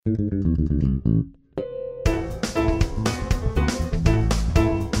Oh,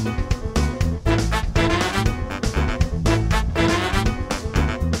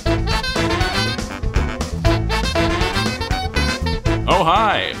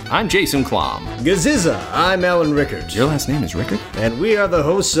 hi, I'm Jason Klom. Gaziza, I'm Alan Rickards. Your last name is Rickard? And we are the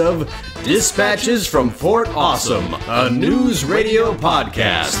hosts of Dispatches from Fort Awesome, a news radio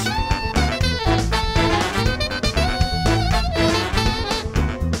podcast.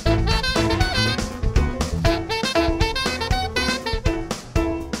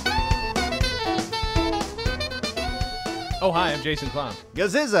 Oh, hi, I'm Jason Klom.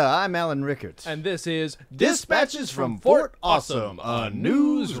 Gaziza, I'm Alan Rickards. And this is Dispatches from Fort Awesome, a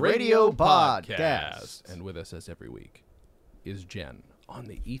news radio podcast. And with us, as every week, is Jen on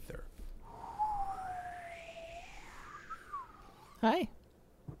the ether. Hi.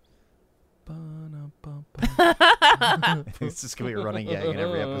 It's just going to be a running gag in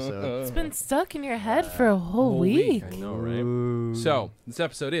every episode. It's been stuck in your head for a whole week. I know, right? So, this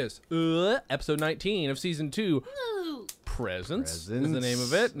episode is episode 19 of season 2. Presents is the name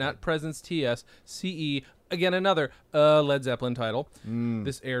of it, not Presents TSCE. Again, another Led Zeppelin title.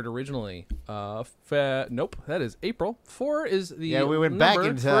 This aired originally. Nope, that is April. 4 is the we went number back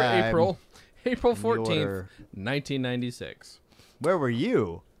in for time. April 14th, order. 1996. Where were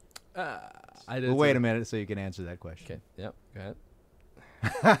you? I did Well, wait a minute so you can answer that question. Okay, yep, go ahead.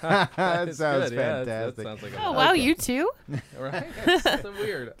 That It's sounds good, yeah, fantastic. that sounds like Oh, wow, you too? right? That's so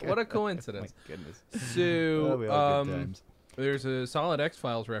weird. What a coincidence. Goodness. So, we all good times. there's a solid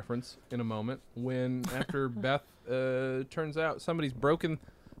X-Files reference in a moment when, after Beth turns out somebody's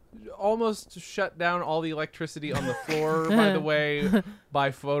almost shut down all the electricity on the floor, by the way, by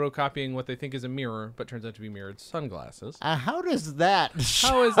photocopying what they think is a mirror, but turns out to be mirrored sunglasses. How does that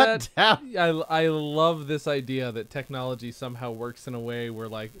How is shut that? down? I love this idea that technology somehow works in a way where,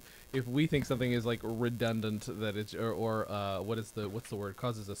 like, if we think something is like redundant, that it's or what's the word,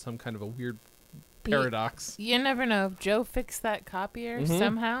 causes us some kind of a weird paradox. You never know if Joe fixed that copier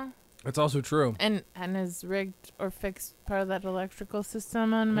somehow That's also true. and has rigged or fixed part of that electrical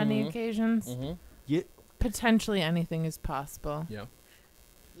system on many occasions. You, Potentially anything is possible. Yeah.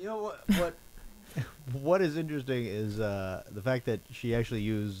 you know what? What is interesting is the fact that she actually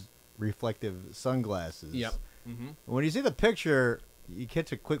used reflective sunglasses. Yep. Mm-hmm. When you see the picture, you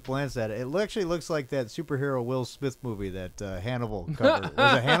catch a quick glance at it. It actually looks like that superhero Will Smith movie that Hannibal covered.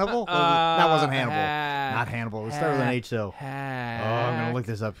 Was it Hannibal? That wasn't Hannibal. Not Hannibal. It started with an H, though. Oh, I'm going to look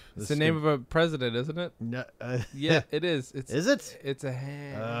this up. It's the name of a president, isn't it? No, Yeah, it is. It's, Is it? It's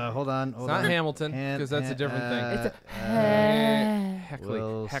a Hold on. It's not Hamilton, because that's a different thing. It's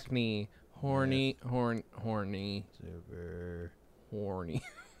Will Hackney, horny. Super. Horny.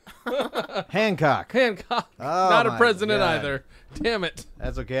 Hancock. Hancock. Oh, Not a my president God. either. Damn it.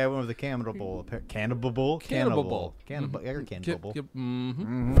 That's okay. I went with the Cannibal Bowl. Cannibal Bowl? Cannibal Bowl. Cannibal. I heard Cannibal Bowl. Yep.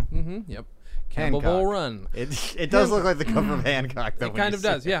 Yep. Cannibal Bowl Run. It does look like the cover of Hancock, though. It kind of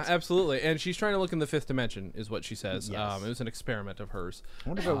does, yeah, absolutely. And she's trying to look in the fifth dimension, is what she says. Yes. It was an experiment of hers. I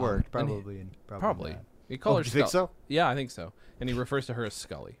wonder if it worked. and Probably. Probably. not. He called her you think Scully. so? Yeah, I think so. And he refers to her as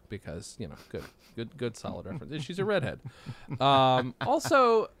Scully because, good solid reference. She's a redhead.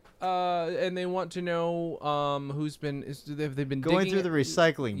 Also, and they want to know who's been they've been Going digging through the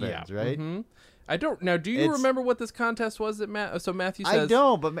recycling bins, yeah. right? Mm-hmm. I don't now. Do you remember what this contest was that so Matthew says? I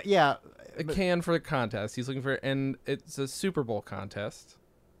don't, but yeah. A can for the contest. He's looking for, and it's a Super Bowl contest.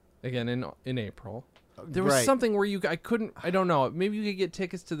 Again in April. There was something where I don't know. Maybe you could get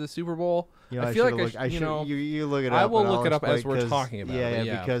tickets to the Super Bowl. I feel like you look it up. I will and I'll look it up as explain we're talking about it.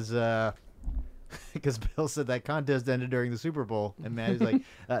 Yeah, because Bill said that contest ended during the Super Bowl, and Matt's like,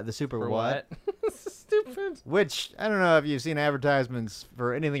 the Super For what? Stupid. Which, I don't know if you've seen advertisements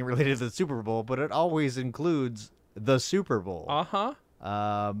for anything related to the Super Bowl, but it always includes the Super Bowl. Uh-huh.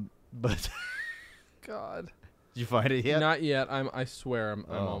 But God. did you find it yet? Not yet. I swear I'm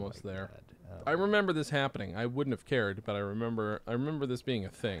almost there. I remember this happening. I wouldn't have cared, but I remember this being a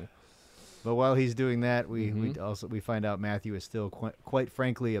thing. But while he's doing that, we find out Matthew is still quite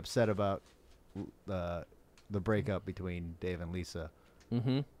frankly upset about the breakup between Dave and Lisa.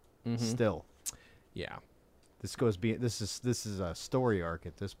 Still. Yeah. This is a story arc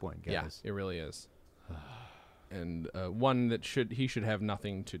at this point, guys. Yeah, it really is. And one that he should have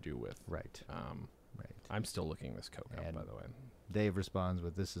nothing to do with. Right. Right. I'm still looking this coke up, by the way. Dave responds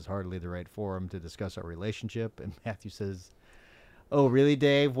with, "This is hardly the right forum to discuss our relationship." And Matthew says, "Oh, really,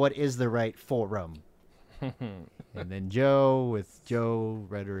 Dave? What is the right forum?" And then Joe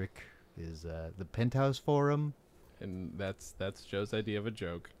rhetoric is the Penthouse Forum. And that's Joe's idea of a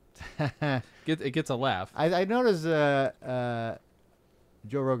joke. It gets a laugh. I noticed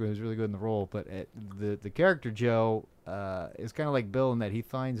Joe Rogan, who's really good in the role, but the character Joe is kind of like Bill in that he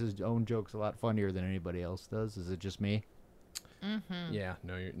finds his own jokes a lot funnier than anybody else does. Is it just me? Mm-hmm. Yeah,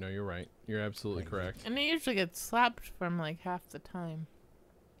 you're right. You're absolutely correct. And he usually gets slapped from like half the time.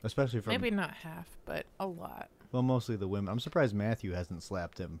 Especially from Maybe not half, but a lot. well, mostly the women. I'm surprised Matthew hasn't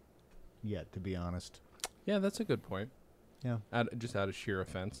slapped him yet, to be honest. Yeah, that's a good point. Yeah. Just out of sheer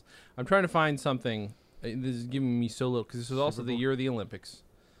offense. I'm trying to find something. This is giving me so little because this was also Super the Bowl. year of the Olympics.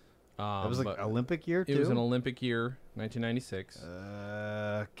 That was like but Olympic year too. It was an Olympic year, 1996.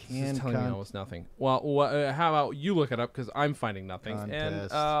 This is telling me almost nothing. Well, how about you look it up because I'm finding nothing. And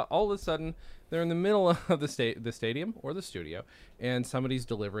Contest. all of a sudden, they're in the middle of the stadium or the studio, and somebody's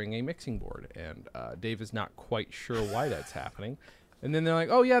delivering a mixing board, and Dave is not quite sure why that's happening. And then they're like,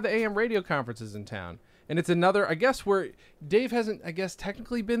 "Oh yeah, the AM radio conference is in town." And it's another, I guess, where Dave hasn't, I guess,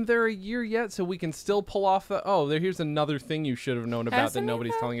 technically been there a year yet, so we can still pull off the, here's another thing you should have known about Hasn't that he,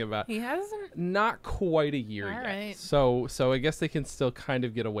 nobody's though? telling you about. He hasn't. Not quite a year All yet. right. So I guess they can still kind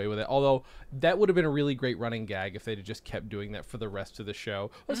of get away with it. Although that would have been a really great running gag if they'd have just kept doing that for the rest of the show.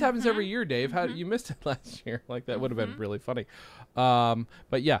 This happens every year, Dave. How you missed it last year? Like that would have been really funny.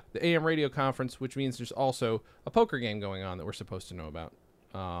 But yeah, the AM radio conference, which means there's also a poker game going on that we're supposed to know about.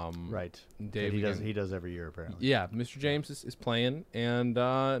 Right. Dave, That again- he does every year apparently. Yeah, Mr. James is playing, and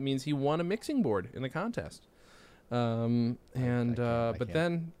it means he won a mixing board in the contest. I But can't.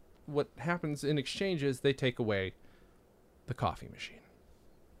 then what happens in exchange is they take away the coffee machine.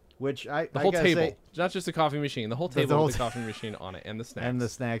 Which The I whole gotta table. say, Not just the coffee machine, the whole The table whole with the coffee machine on it and the snacks. and the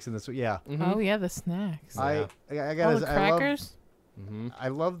snacks and the yeah. Mhm. Oh yeah, the snacks. Yeah. I All gotta the say, I love crackers. I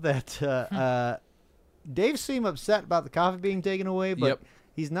love that Dave seemed upset about the coffee being taken away, but Yep.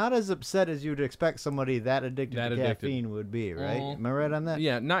 he's not as upset as you'd expect somebody that addicted That to addicted. caffeine would be, right? Mhm. Am I right on that?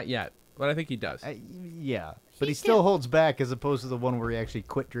 Yeah, not yet, but I think he does. Yeah. But he still holds back as opposed to the one where he actually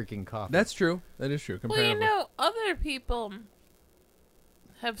quit drinking coffee. That's true. That is true. Well, Comparatively. other people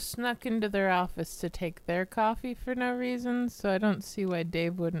have snuck into their office to take their coffee for no reason, so I don't see why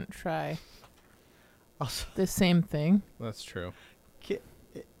Dave wouldn't try Also, the same thing. That's true.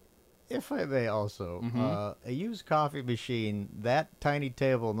 if I may also, Mhm. a used coffee machine, that tiny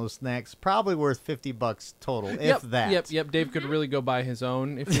table and those snacks, probably worth $50 total, if that. Yep. Dave could really go buy his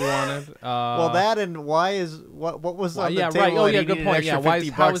own if he wanted. Well, that and why is what was Well, on the yeah, table? right. Oh, and yeah, he good needed point. an extra Yeah, why is-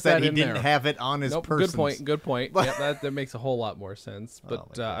 $50 how is that that he in didn't there? have it on his Nope, person. good point. Good point. Yep, that makes a whole lot more sense.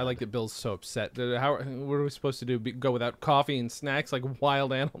 But my I like God. that Bill's so upset. What are we supposed to do? Go without coffee and snacks like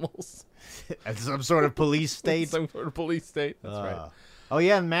wild animals? Some sort of police state. Some sort of police state. That's right. Oh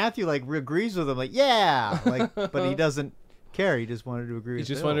yeah, and Matthew agrees with him, yeah, but he doesn't care. He just wanted to agree. He with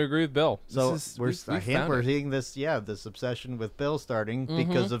just Bill. wanted to agree with Bill. So This is- we're found it. seeing this obsession with Bill starting Mm-hmm.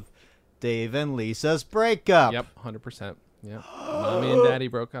 because of Dave and Lisa's breakup. Yep, 100%. Yep. Mommy and Daddy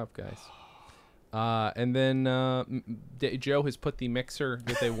broke up, guys. And then Joe has put the mixer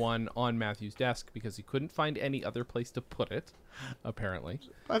that they won on Matthew's desk because he couldn't find any other place to put it, apparently.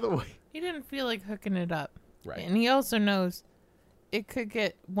 By the way, He didn't feel like hooking it up. Right. And he also knows it could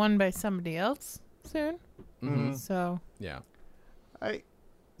get won by somebody else soon. Mhm. So Yeah.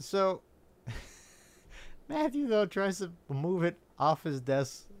 so Matthew though tries to move it off his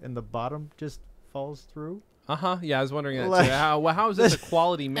desk and the bottom just falls through. Yeah, I was wondering that Like- too. How is this a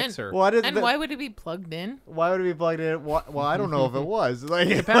quality mixer? Why did and why would it be plugged in? why would it be plugged in? Well, I don't know if it was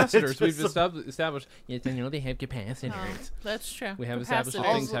Capacitors. We've just established. Yes, I know they have capacitors. That's true. We have established that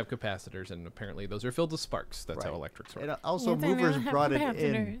Capacitors. things have capacitors, and apparently those are filled with sparks. That's how Right. electrics work. And also, Yes, I know movers they have brought it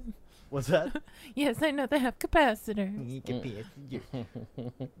capacitors. in. What's that? Yes, I know they have capacitors.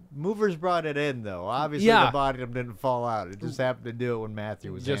 Movers brought it in though. Obviously, Yeah. the bottom didn't fall out. It just happened to do it when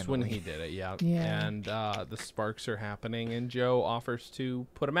Matthew was Just when handling he did it, yeah. Yeah. And the sparks are happening, and Joe offers to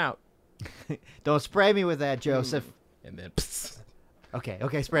put them out. it. Don't spray me with that, Joseph. And then,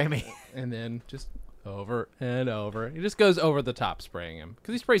 Okay, spray me. and then just over and over. He just goes over the top spraying him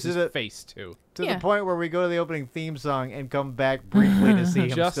because he sprays his Did it- face too. To Yeah. the point where we go to the opening theme song and come back briefly to see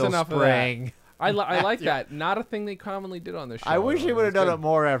him Just still enough of that. spraying. I like that. Not a thing they commonly did on this show. I wish he would have That's done good. it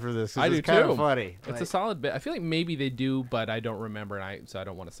more after this. 'Cause I do it's kind too. of funny. It's a solid bit. I feel like maybe they do, but I don't remember, and so I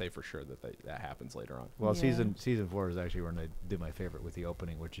don't want to say for sure that that happens later on. Well, Yeah. season 4 is actually when I did my favorite with the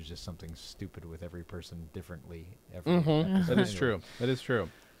opening, which is just something stupid with every person differently. Every episode. That is Anyway. true. That is true.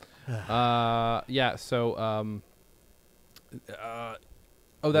 Yeah. So,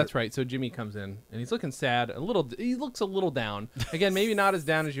 oh, that's right. So Jimmy comes in and he's looking sad. He looks a little down. Again, maybe not as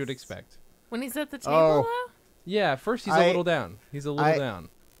down as you would expect. When he's at the table, Oh. though? Yeah. First, he's a little down. He's a little down.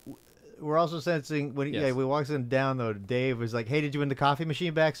 We're also sensing when Yes. we walks in down though. Dave was like, "Hey, did you win the coffee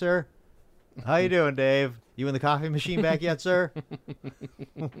machine back, sir? How you doing, Dave? You in the coffee machine back yet, sir?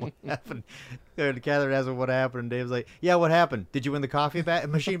 What happened? Catherine asks him what happened, and Dave's like, yeah, what happened? Did you win the coffee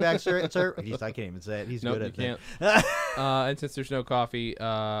machine back, sir? I can't even say it. He's Nope, good at you that. can't. And since there's no coffee,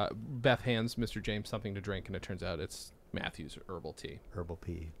 Beth hands Mr. James something to drink, and it turns out it's Matthew's herbal tea. Herbal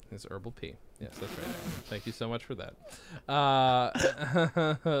pea. It's herbal tea. Yes, that's right. Thank you so much for that.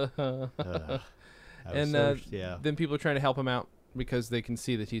 Then people are trying to help him out because they can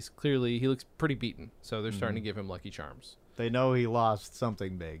see that he looks pretty beaten. So they're starting to give him Lucky Charms. They know he lost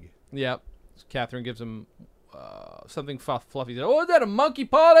something big. Yep. Catherine gives him something fluffy. Oh, is that a monkey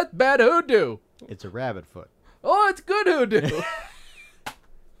paw? That's bad hoodoo. It's a rabbit foot. Oh, it's good hoodoo.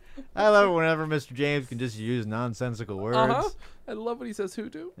 I love it whenever Mr. James can just use nonsensical words. I love when he says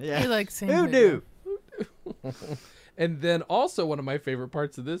hoodoo. Yeah. He likes saying hoodoo. And then also one of my favorite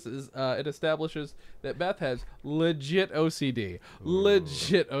parts of this is it establishes that Beth has legit OCD.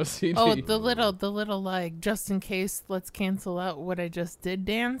 Legit OCD. Oh, the little like, just in case, let's cancel out what I just did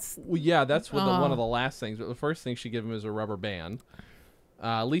dance. Well, yeah, that's what one of the last things. But the first thing she gives him is a rubber band.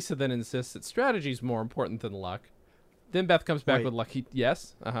 Lisa then insists that strategy is more important than luck. Then Beth comes back with lucky.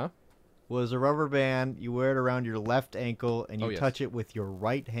 Yes. Was a rubber band. You wear it around your left ankle, and you touch it with your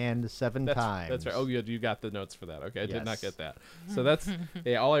right hand 7 times. That's right. Oh, you got the notes for that. Okay, I did not get that. So that's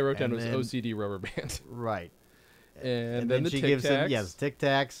all I wrote down was OCD rubber band. Right. And then the she Tic gives him Tacs. Tic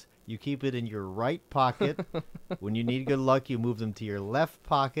Tacs. You keep it in your right pocket. When you need good luck, you move them to your left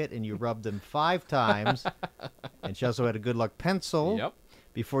pocket, and you rub them 5 times. And she also had a good luck pencil. Yep.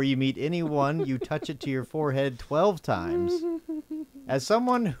 Before you meet anyone, you touch it to your forehead 12 times. As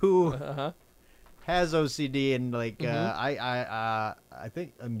someone who has OCD and I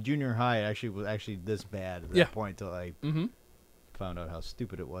think junior high was actually this bad at that point till I found out how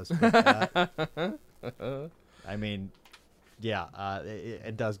stupid it was. But, I mean,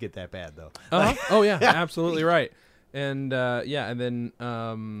 it does get that bad though. Oh yeah, absolutely right. And and then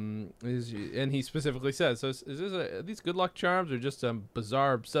and he specifically says, so is this are these good luck charms or just a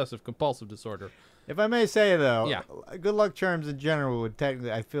bizarre obsessive compulsive disorder? If I may say though, good luck charms in general would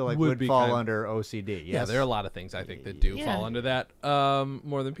technically, I feel like, would fall under OCD. Yes. Yeah, there are a lot of things I think that do fall under that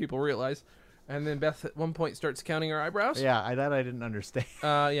more than people realize. And then Beth at one point starts counting her eyebrows. Yeah, that I didn't understand.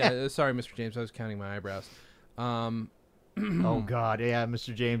 Sorry, Mr. James, I was counting my eyebrows. Oh God, yeah.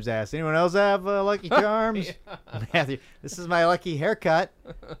 Mr. James asked, anyone else have Lucky Charms? Matthew, this is my lucky haircut.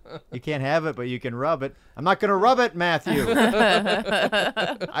 You can't have it, but you can rub it. I'm not gonna rub it, Matthew.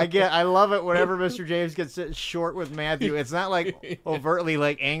 I love it whenever Mr. James gets short with Matthew. It's not like overtly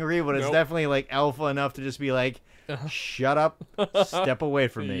like angry, but it's definitely like alpha enough to just be like, shut up, step away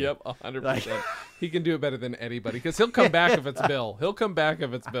from me. Yep, 100%. He can do it better than anybody because he'll come back if it's Bill. He'll come back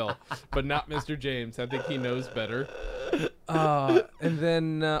if it's Bill, but not Mr. James. I think he knows better. And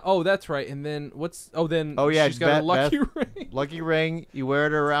then, that's right. And then she's got a lucky ring. Lucky ring. You wear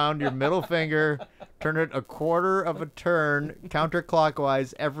it around your middle finger. Turn it a quarter of a turn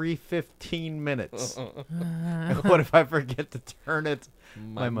counterclockwise every 15 minutes. What if I forget to turn it?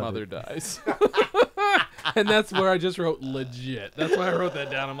 My mother dies. And that's where I just wrote legit. That's why I wrote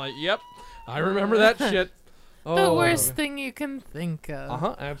that down. I'm like, yep, I remember that shit. The worst thing you can think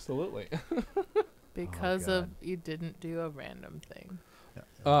of. Absolutely. Because of you didn't do a random thing.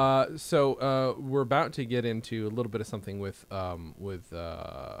 So we're about to get into a little bit of something with The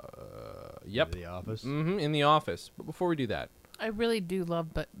Office. In The Office. But before we do that, I really do love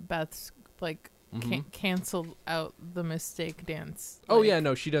Beth's cancel out the mistake dance. Oh yeah,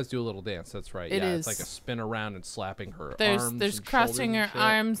 no, she does do a little dance. That's right. It is. It's like a spin around and slapping her arms. There's and crossing her shoulders and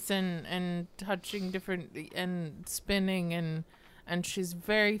arms and touching different and spinning and she's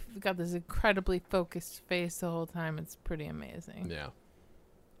got this incredibly focused face the whole time. It's pretty amazing. Yeah,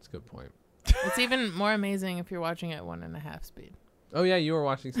 that's a good point. It's even more amazing if you're watching at 1.5 speed. Oh yeah, you were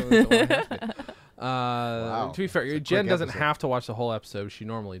watching some of this at 1.5 speed. Wow. To be fair, Jen doesn't have to watch the whole episode. She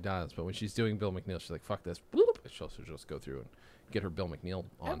normally does, but when she's doing Bill McNeil, she's like, "Fuck this!" She'll also just go through and get her Bill McNeil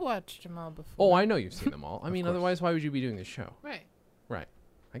on. I've watched them all before. Oh, I know you've seen them all. I mean, otherwise, why would you be doing this show? Right.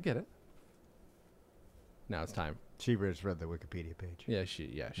 I get it. Now it's time. She just read the Wikipedia page. Yeah, she's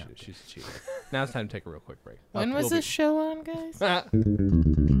a cheater. Now it's time to take a real quick break. When was this show on, guys?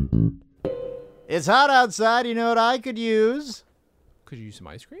 It's hot outside. You know what I could use? Could you use some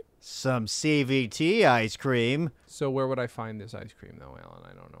ice cream? Some CVT ice cream. So where would I find this ice cream, though, Alan?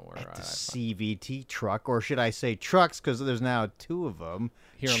 I don't know where. At the CVT truck, or should I say trucks, because there's now 2 of them.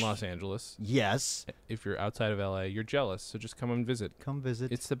 Here in Los Angeles. Yes. If you're outside of LA, you're jealous, so just come and visit. Come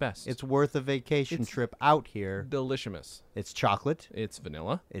visit. It's the best. It's worth a vacation trip out here. Delicious. It's chocolate. It's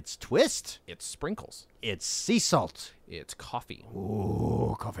vanilla. It's twist. It's sprinkles. It's sea salt. It's coffee.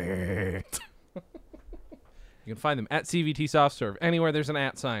 Ooh, coffee. You can find them at CVT Soft Serve. Anywhere there's an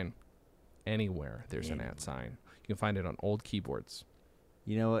 @ sign. Anywhere there's an @ sign. You can find it on old keyboards.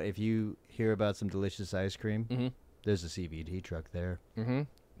 You know what? If you hear about some delicious ice cream, Mm-hmm. there's a CVT truck there. Mm-hmm.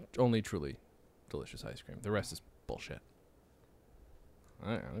 Only truly delicious ice cream. The rest is bullshit.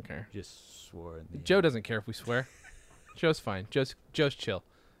 I don't care. Just swore in the Joe doesn't care if we swear. Joe's fine. Joe's chill.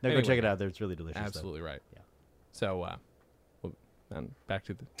 No, Anyway. go check it out there. It's really delicious. Absolutely right. Yeah. So, back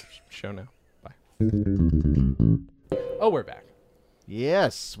to the show now. Bye. Oh, we're back.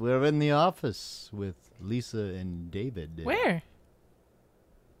 Yes, we're in the office with Lisa and David. Where?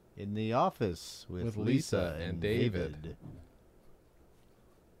 In the office with Lisa Lisa and and David. David.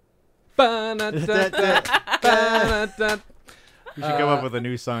 Ba-na-da-da, We should come up with a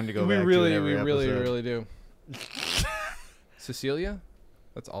new song to go we back really, to in we every really, episode. really do. Cecilia?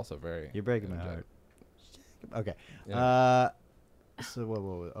 That's also very. You're breaking my energetic. heart. Okay. Yeah. So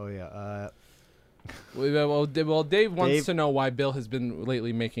what? Oh yeah. Well, Dave wants Dave- to know why Bill has been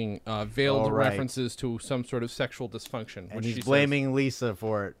lately making veiled All right. references to some sort of sexual dysfunction. And which he's she says- blaming Lisa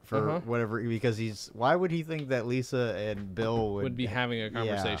for it, for Uh-huh. whatever, because he's. Why would he think that Lisa and Bill would be having a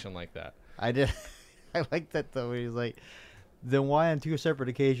conversation like that. I did. I like that though. He's like, then why on 2 separate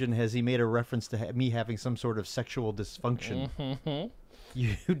occasions has he made a reference to me having some sort of sexual dysfunction? Mm-hmm.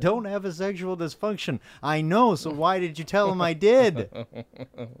 You don't have a sexual dysfunction. I know. So why did you tell him I did?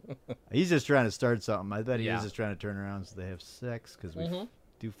 He's just trying to start something. I bet he Yeah. is just trying to turn around so they have sex, because we Mhm.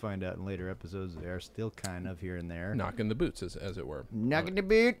 do find out in later episodes they are still kind of here and there. Knocking the boots, as it were. Knocking the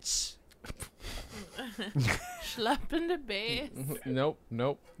boots. Slapping the bass.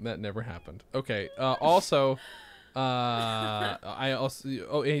 Nope, that never happened. Okay. Also, I also.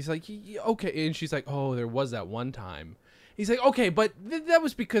 Oh, and he's like, okay, and she's like, oh, there was that one time. He's like, okay, but that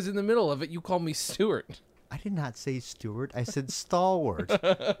was because in the middle of it you called me Stuart. I did not say Stuart. I said stalwart.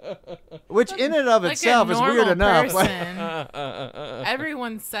 Which in and of Like itself a is normal weird enough. person.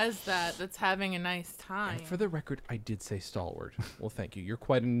 Everyone says that's having a nice time. And for the record, I did say stalwart. Well, thank you. You're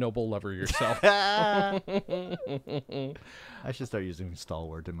quite a noble lover yourself. I should start using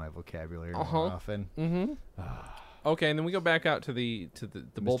stalwart in my vocabulary more Uh-huh. often. Mm-hmm. Okay, and then we go back out to the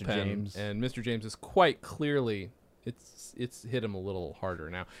bullpen, James. and Mr. James is quite clearly it's hit him a little harder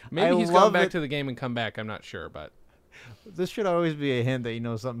now. Maybe I he's gone love back it. to the game and come back. I'm not sure, but This should always be a hint that you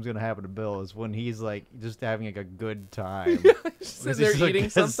know something's gonna happen to Bill. Is when he's like just having like a good time. so they're He's like, eating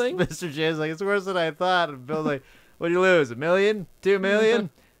something. Mr. James like, it's worse than I thought. And Bill's like, what'd you lose? $1 million? $2 million?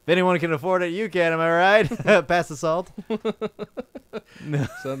 If anyone can afford it, you can. Am I right? Pass the salt. No.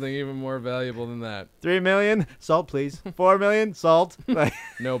 Something even more valuable than that. $3 million? Salt, please. $4 million? Salt. Like,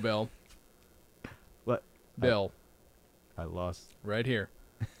 No, Bill. what? Bill, I lost. right here.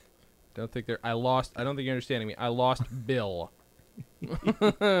 I don't think you're understanding me. I lost Bill.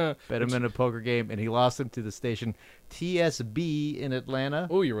 Bet him in a poker game, and he lost him to the station TSB in Atlanta.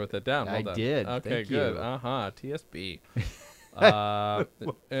 Oh, you wrote that down. Well I done. did. Okay, Thank good. you. TSB.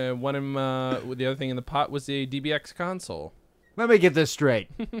 One of the other thing in the pot was the DBX console. Let me get this straight.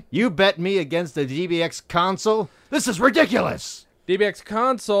 You bet me against the DBX console? This is ridiculous. DBX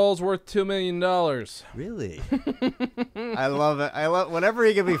console's worth $2 million. Really? I love it. I love whenever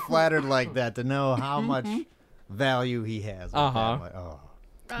he can be flattered like that to know how much value he has. Like that. Uh-huh. I'm like, oh.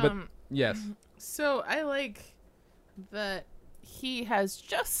 But yes, So I like that he has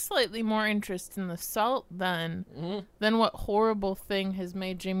just slightly more interest in the salt than what horrible thing has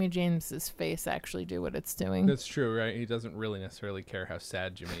made Jimmy James's face actually do what it's doing. that's true, right? He doesn't really necessarily care how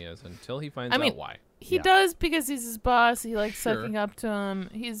sad Jimmy is until he finds I mean, out why. He Yeah. does because he's his boss. He likes Sure. sucking up to him.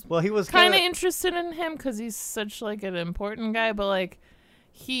 He's Well, he was kind of interested in him because he's such like an important guy. But like,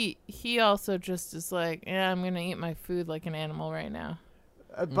 he also just is like, yeah, I'm gonna eat my food like an animal right now.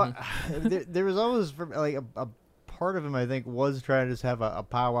 But there was always like a part of him, I think, was trying to just have a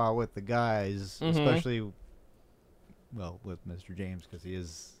powwow with the guys, especially, well, with Mr. James, because he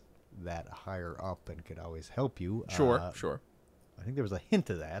is that higher up and could always help you. Sure. I think there was a hint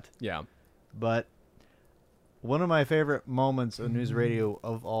of that. Yeah. But one of my favorite moments of news radio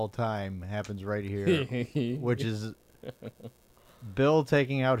of all time happens right here, which is Bill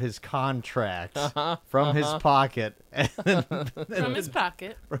taking out his contract from his pocket. From his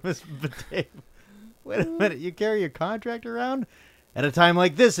pocket. From his potato. Wait a minute, you carry your contract around? At a time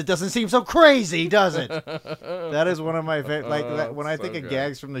like this, it doesn't seem so crazy, does it? That is one of my favorite. Like that, when I so think of good.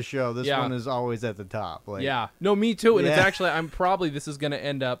 gags from the show, this Yeah. one is always at the top. Like, Yeah. No, me too. And it's Yeah. actually, this is going to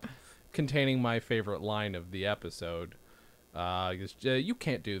end up containing my favorite line of the episode. You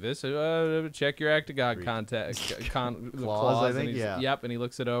can't do this. Check your act of God clause, I think, and he's, yeah. Yep, and he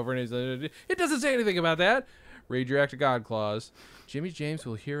looks it over and he's like, it doesn't say anything about that. Read your Act of God clause. Jimmy James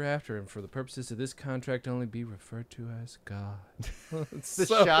will hereafter, and for the purposes of this contract, only be referred to as God. It's The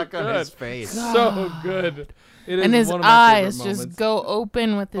so shock on good. his face. So good. It is And his one of my favorite eyes just moments. go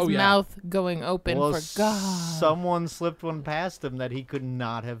open with his Oh, yeah. mouth going open Well, for God. someone slipped one past him that he could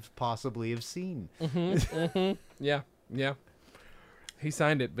not have possibly have seen. Yeah, yeah. He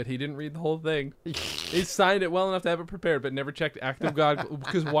signed it, but he didn't read the whole thing. He signed it well enough to have it prepared, but never checked Act of God.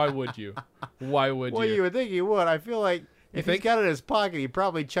 Because why would you? Why would Well, you would think he would. I feel like if think? he's got it in his pocket, he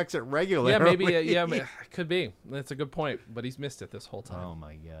probably checks it regularly. Yeah, maybe. Could be. That's a good point. But he's missed it this whole time. Oh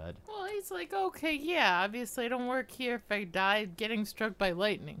my God. Well, he's like, okay, yeah, obviously I don't work here if I die getting struck by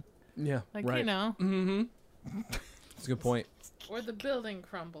lightning. Yeah, Like, right. you know, Mm-hmm. That's a good point. or the building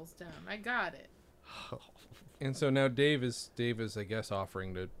crumbles down. I got it. And so now Dave is, I guess,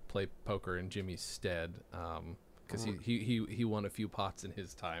 offering to play poker in Jimmy's stead, because he won a few pots in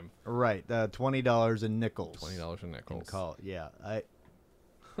his time. Right, $20 in nickels. $20 in nickels. Call it. Yeah,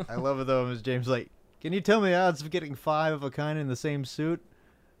 I love it though. As James like, can you tell me the odds of getting 5 of a kind in the same suit?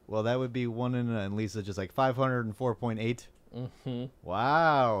 Well, that would be 1 in, and Lisa just like 504.8. Mm-hmm.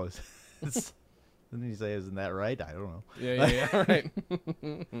 Wow. Didn't he say, isn't that right? I don't know. Yeah.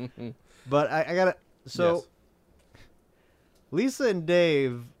 Right. But I gotta. So Yes. Lisa and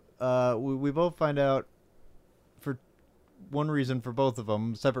Dave, we both find out for one reason for both of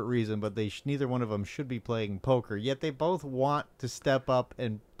them, separate reason, but neither one of them should be playing poker. Yet they both want to step up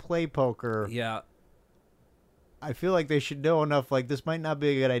and play poker. Yeah. I feel like they should know enough. Like this might not be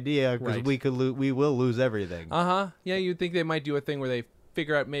a good idea because Right. we will lose everything. Yeah, you'd think they might do a thing where they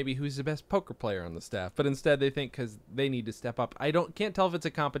figure out maybe who's the best poker player on the staff, but instead they think because they need to step up. Can't tell if it's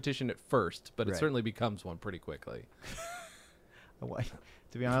a competition at first, but it Right. certainly becomes one pretty quickly.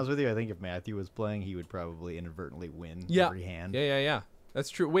 To be honest with you, I think if Matthew was playing, he would probably inadvertently win Yeah. every hand. Yeah. That's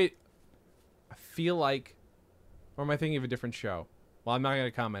true. Wait, I feel like, or am I thinking of a different show? Well, I'm not going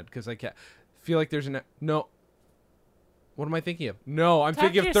to comment because I can't. Feel like there's no. What am I thinking of? No, I'm Talk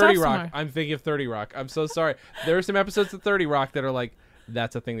thinking to of 30 yourself Rock. some more. I'm thinking of 30 Rock. I'm so sorry. There are some episodes of 30 Rock that are like,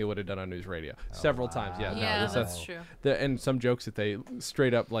 that's a thing they would have done on news radio several times. Yeah, Yeah, no, that's true. and some jokes that they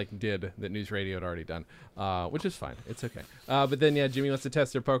straight up like did that news radio had already done, which is fine. It's okay. But then Jimmy wants to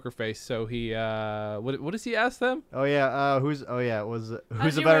test their poker face, so he what does he ask them? Oh yeah. Who's How's a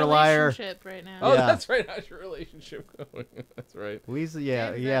your better liar? relationship right now? Oh, Yeah. that's right. How's your relationship going? That's right. Lisa,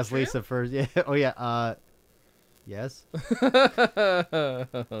 yeah, Is he that asked true? Lisa first. Yeah. Oh yeah. Yes. Yeah,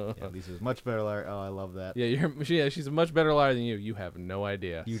 Lisa's much better liar. Oh, I love that. Yeah, she's a much better liar than you. You have no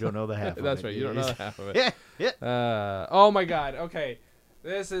idea. You don't know the half. That's of it. right. You don't know the half of it. Yeah. Yeah. Oh my God. Okay.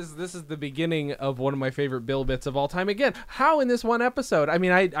 This is the beginning of one of my favorite Bill bits of all time. Again, how in this one episode? I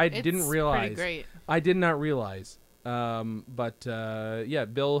mean, I didn't It's realize. pretty great. I did not realize. But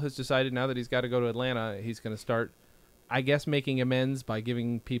Bill has decided now that he's got to go to Atlanta. He's going to start, I guess, making amends by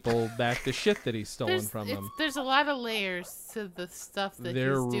giving people back the shit that he's stolen from them. There's a lot of layers to the stuff that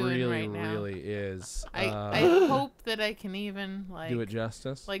There he's doing really, right now. really is. I hope that I can even do it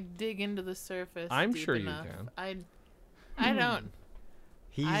justice. like dig into the surface. I'm deep sure you enough. can. I don't.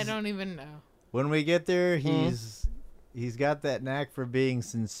 I He's, don't even know. when we get there, he's got that knack for being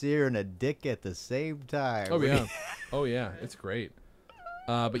sincere and a dick at the same time. Oh yeah, oh yeah, it's great.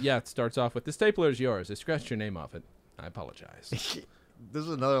 But yeah, it starts off with the stapler is yours. I scratched your name off it. I apologize. This is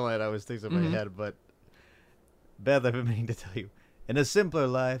another line I was thinking in Mm-hmm. my head, but Beth, I've been meaning to tell you. In a simpler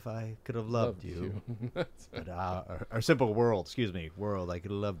life, I could have loved you. That's But our simple world, world, I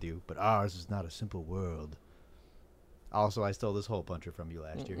could have loved you. But ours is not a simple world. Also, I stole this hole puncher from you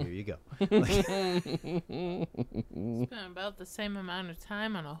last year. Here you go. Spent about the same amount of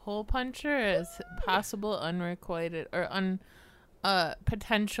time on a hole puncher as possible unrequited or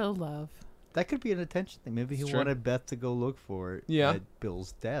potential love. That could be an attention thing. Maybe he It's true. wanted Beth to go look for it Yeah. at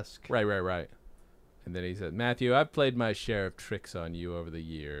Bill's desk. right. And then he said, Matthew, I've played my share of tricks on you over the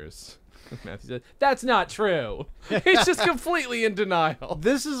years. Matthew said, that's not true. He's just completely in denial.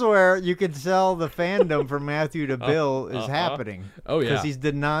 This is where you can tell the fandom from Matthew to Bill is happening. Oh, yeah. Because he's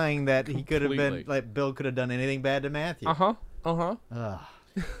denying that he could have been, Completely. like, Bill could have done anything bad to Matthew. Uh-huh. Ugh.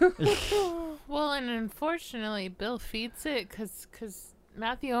 Well, and unfortunately, Bill feeds it because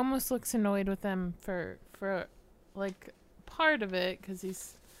Matthew almost looks annoyed with him for like part of it because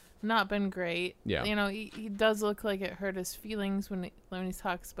he's not been great. Yeah. You know, he does look like it hurt his feelings when he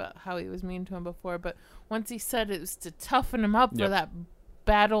talks about how he was mean to him before. But once he said it was to toughen him up for Yep. that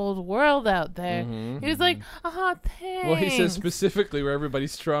bad old world out there, Mhm. he was like, "Oh, thanks." Well, he says specifically where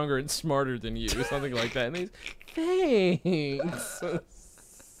everybody's stronger and smarter than you, something like that. And he's, thanks.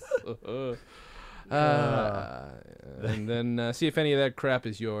 And then see if any of that crap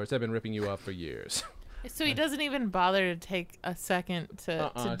is yours. I've been ripping you off for years. So he doesn't even bother to take a second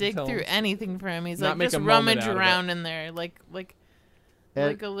to to dig tell through him. anything for him. He's Not like, make just a moment rummage out of it. around in there, like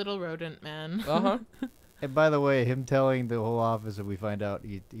And, a little rodent man. Uh-huh. and by the way, him telling the whole office, and we find out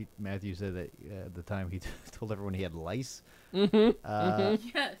Matthew said that at the time he told everyone he had lice. Mm-hmm.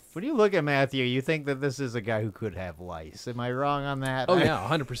 Yes. When you look at Matthew, you think that this is a guy who could have lice. Am I wrong on that? Oh, yeah,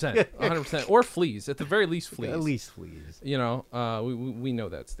 100%. 100%. Or fleas. At the very least, fleas. At least fleas. You know, we know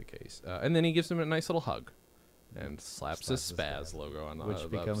that's the case. And then he gives him a nice little hug and slaps the Spaz logo on the Which the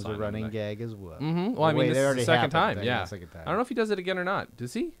becomes sign a on the running neck. gag as well. Mm-hmm. Well, I mean, Wait, this it is already the second happened. time. That is Yeah. the second time. I don't know if he does it again or not.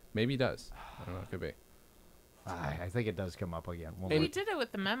 Does he? Maybe he does. I don't know. It could be. I think it does come up again. One We more- did it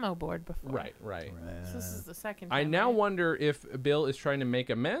with the memo board before. Right. So this is the second time. I now right? wonder if Bill is trying to make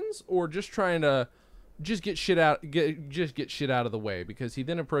amends or just trying to get shit out of the way, because he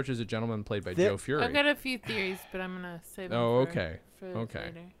then approaches a gentleman played by Joe Fury. I've got a few theories, but I'm gonna save them Oh, for, okay. for Okay.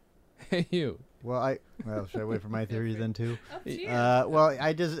 later. Hey, you. Well, should I wait for my theories then too? Up to you. Well,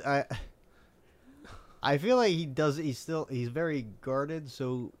 I feel like he's very guarded,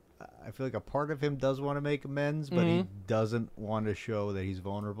 so I feel like a part of him does want to make amends, but he doesn't want to show that he's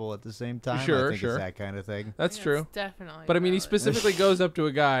vulnerable at the same time. Sure, I think sure. it's that kind of thing. That's Yeah, true. it's definitely. But I mean, he valid. specifically goes up to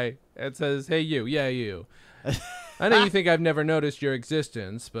a guy and says, "Hey, you. Yeah, you. I know you think I've never noticed your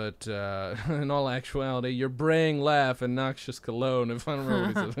existence, but in all actuality, your braying laugh and noxious cologne, if I don't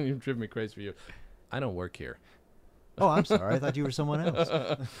remember what he said, you've driven me crazy for you. I don't work here." Oh, I'm sorry. I thought you were someone else.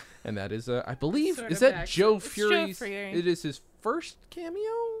 And that is, I believe, Sort is of that accent. Joe It's Joe Fury's? Fury. It is his first cameo,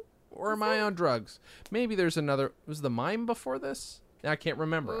 or am I on drugs? Maybe there's another. Was the mime before this? I can't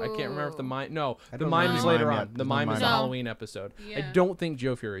remember. I can't remember if the Ooh. mime. No, I the don't mime remember is the later mime on. yet. The There's no mime is mime. the No. Halloween episode. I Yeah. don't think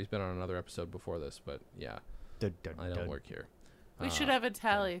Joe Fury's been on another episode before this, but yeah, Dun, dun, I don't dun. work here. We should have a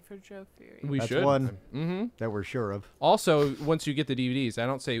tally for Joe Fury. We That's should. one. Mm-hmm. That we're sure of. Also, once you get the DVDs, I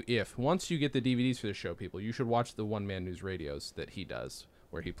don't say if. Once you get the DVDs for the show, people, you should watch the One Man News Radios that he does,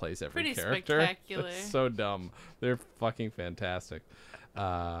 where he plays every Pretty character. spectacular. It's so dumb. They're fucking fantastic.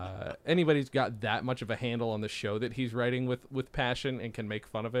 Anybody's got that much of a handle on the show that he's writing with passion and can make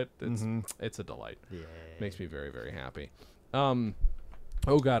fun of it, it's a delight. Yeah. Makes me very, very happy.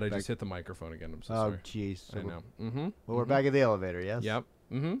 Oh God, I just hit the microphone again. I'm so Oh, sorry. jeez. So I know. Mm-hmm. Well, we're back at the elevator, yes? Yep.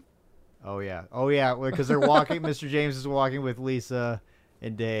 Mm-hmm. Oh, yeah. Because they're walking. Mr. James is walking with Lisa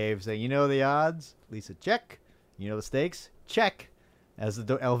and Dave, saying, "You know the odds?" Lisa, check. "You know the stakes?" Check. As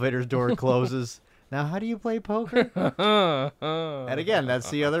the elevator's door closes. Now, how do you play poker? And again, that's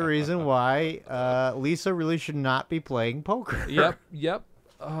the other reason why Lisa really should not be playing poker. Yep.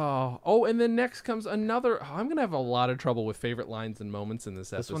 Oh, and then next comes another. I'm gonna have a lot of trouble with favorite lines and moments in this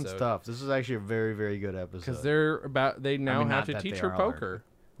This episode. one's tough. This is actually a very, very good episode. Because they now mean, have not to that teach they her are poker.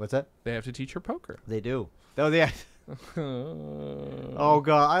 What's that? They have to teach her poker. They do. Oh, yeah. Oh,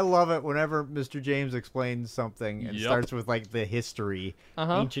 God. I love it whenever Mr. James explains something and Yep. starts with, like, the history,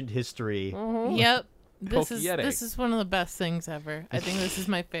 ancient history. Yep. This is Pokiete. one of the best things ever. I think this is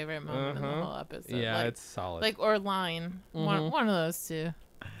my favorite moment in the whole episode. Yeah, like, it's solid. like or line. One of those two.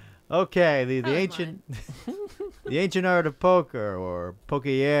 Okay, the Probably ancient the ancient art of poker, or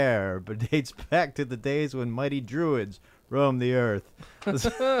poker, but dates back to the days when mighty druids roamed the earth.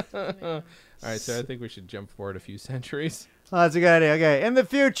 All right, so I think we should jump forward a few centuries. Oh, that's a good idea. Okay, in the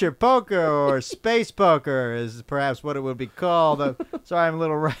future, poker or space poker is perhaps what it would be called. Sorry, I'm a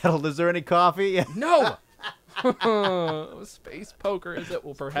little rattled. Is there any coffee? No. Space poker, as it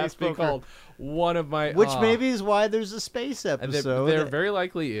will perhaps be poker. called, one of my Which maybe is why there's a space episode. There very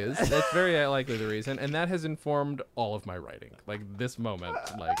likely is. That's very likely the reason, and that has informed all of my writing. Like this moment,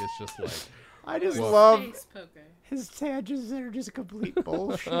 like it's just like I just love Space poker. his tangents that are just complete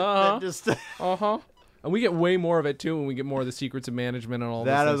bullshit. Uh-huh. That just and we get way more of it too when we get more of the secrets of management and all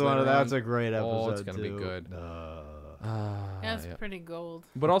that this. is one of that's a great episode. Oh, it's gonna be too. good. That's yeah. pretty gold.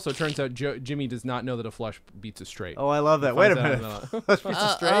 But also, it turns out Jimmy does not know that a flush beats a straight. Oh, I love that. Wait a Finds minute. out in Let's be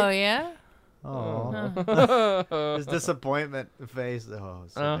straight. Oh yeah. Oh, his disappointment face. Oh,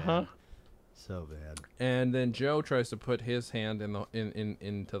 so Uh-huh. bad. So bad. And then Joe tries to put his hand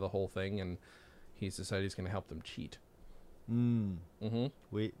into the whole thing, and he's decided he's going to help them cheat.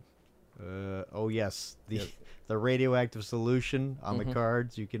 We. Oh yes, the radioactive solution on the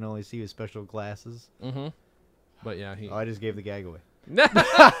cards you can only see with special glasses. But yeah, he. Oh, I just gave the gag away.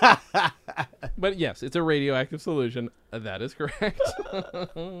 But yes, it's a radioactive solution. That is correct.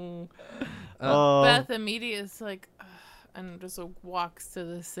 Oh, Beth immediately is like, "Ugh," and just walks to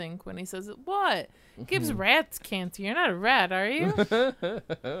the sink when he says it. What? Gives rats cancer. You're not a rat, are you?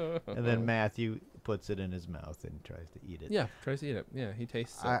 and then Matthew puts it in his mouth and tries to eat it. Yeah, tries to eat it. Yeah, he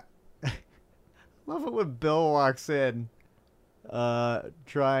tastes it. I love it when Bill walks in,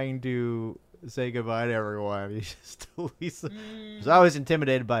 trying to say goodbye to everyone. He's just Lisa. I was always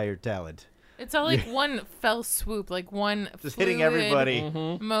intimidated by your talent. It's all like one fell swoop, like one Just fluid hitting everybody.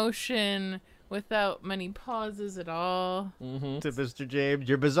 motion without many pauses at all. To Mr. James,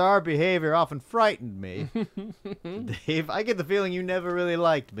 your bizarre behavior often frightened me. To Dave, I get the feeling you never really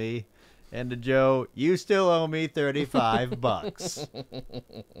liked me. And to Joe, you still owe me $35.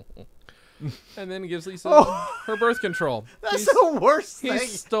 And then gives Lisa Oh. her birth control. That's the worst thing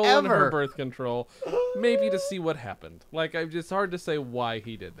He's stolen ever. her birth control, maybe to see what happened. Like, it's hard to say why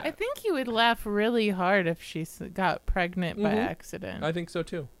he did that. I think he would laugh really hard if she got pregnant by accident. I think so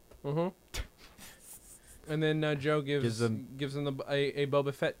too. And then Joe gives him a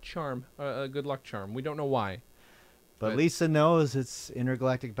Boba Fett charm, a good luck charm. We don't know why. But Lisa knows it's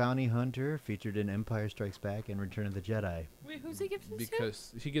Intergalactic Bounty Hunter, featured in Empire Strikes Back and Return of the Jedi. Wait, who's he giving this to?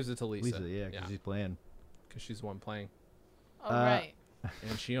 Because he gives it to Lisa. Lisa, yeah, because he's playing. Because she's the one playing. Oh, right.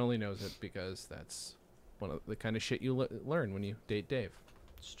 And she only knows it because that's one of the kind of shit you learn when you date Dave.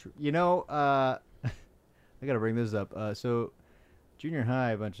 It's true. You know, I got to bring this up. So, junior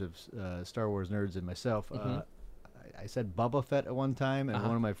high, a bunch of Star Wars nerds and myself, I said Boba Fett at one time, and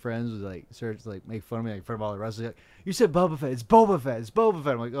one of my friends was like, started to like make fun of me, like in front of all the rest. Like, you said Boba Fett. It's Boba Fett. It's Boba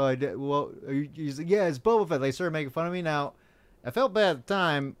Fett. I'm like, oh, I did. Well, he's like, yeah, it's Boba Fett. They started making fun of me. Now, I felt bad at the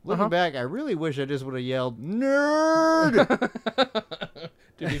time. Looking back, I really wish I just would have yelled, nerd!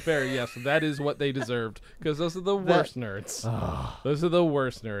 To be fair, yes, that is what they deserved. Because those are the worst nerds. Those are the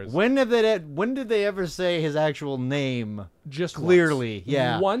worst nerds. When did they ever say his actual name? Just clearly, once.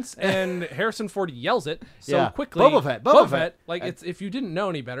 yeah. Once, and Harrison Ford yells it so Yeah. quickly. Boba Fett, Boba Fett. Like, if you didn't know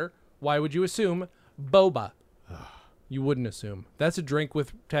any better, why would you assume boba? You wouldn't assume. That's a drink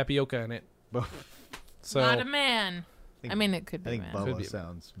with tapioca in it. So Not a man. I mean, it could I be think a man. Could Boba be a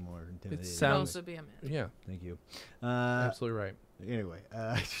sounds more intimidating. Could sounds. also be a man. Yeah, Thank you. absolutely right. Anyway,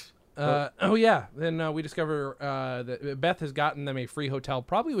 Oh yeah. Then we discover that Beth has gotten them a free hotel,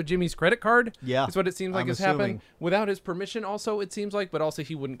 probably with Jimmy's credit card. Yeah, That's what it seems like I'm has assuming. happened without his permission. Also, it seems like, but also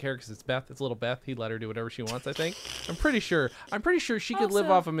he wouldn't care because it's Beth. It's little Beth. He'd let her do whatever she wants. I think. I'm pretty sure she could live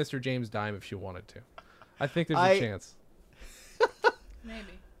Also- off of Mr. James' dime if she wanted to. I think there's a chance.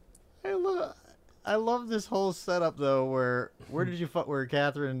 Maybe. I love this whole setup though. Where did you where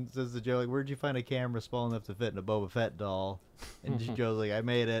Catherine says to Joe, like, where'd you find a camera small enough to fit in a Boba Fett doll? And Joe's like, I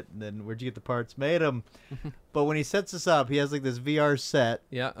made it. And then where'd you get the parts? Made them. But when he sets this up, he has like this VR set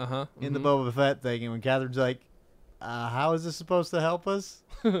Yeah. in the Boba Fett thing, and when Catherine's like, how is this supposed to help us?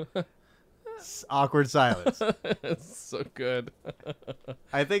 Awkward silence. It's so good.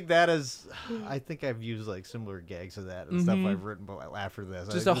 I think I've used like similar gags of that and stuff I've written after this.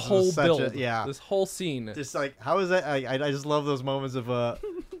 Just I a think this whole was such build. yeah. This whole scene. Just like, how is that? I just love those moments of, oh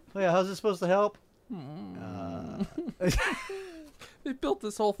yeah, how's this supposed to help? They built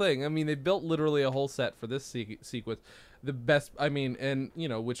this whole thing. I mean, they built literally a whole set for this sequence. The best, I mean, and, you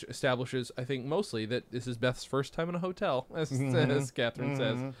know, which establishes, I think, mostly that this is Beth's first time in a hotel, as Catherine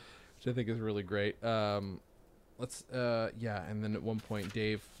says, which I think is really great. And then at one point,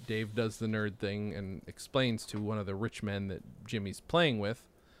 Dave does the nerd thing and explains to one of the rich men that Jimmy's playing with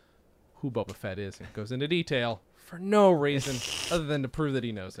who Boba Fett is, and goes into detail for no reason other than to prove that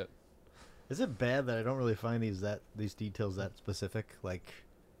he knows it. Is it bad that I don't really find these details that specific? Like,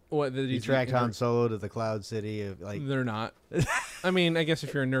 What you tracked Han Solo to the Cloud City. Like, They're not. I mean, I guess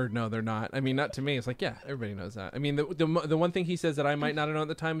if you're a nerd, no, they're not. I mean, not to me. It's like, yeah, everybody knows that. I mean, the one thing he says that I might not have known at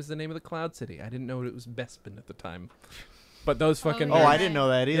the time is the name of the Cloud City. I didn't know it was Bespin at the time. But those fucking yeah. oh, nerds, I didn't know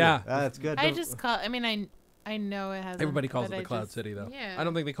that either. Yeah. That's good. I just call. I mean, I know it has. everybody calls it the Cloud City, though. Yeah. I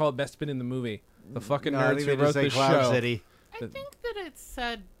don't think they call it Bespin in the movie. The fucking No, I nerds think who they just wrote say the Cloud show. City. I think that it's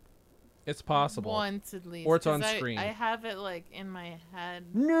said It's possible. once at least. Or it's on 'cause screen. I have it like in my head.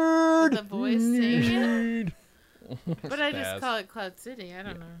 Nerd. The voice saying it. But I Spaz. just call it Cloud City. I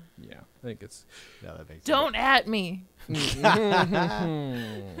don't know. Yeah, I think it's. No, that makes Don't at me.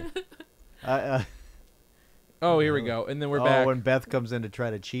 Oh, here we go. And then we're back. when Beth comes in to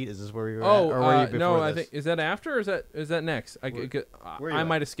try to cheat, is this where you were at? Or were you before no, I this? think is that after or is that next? where you I at?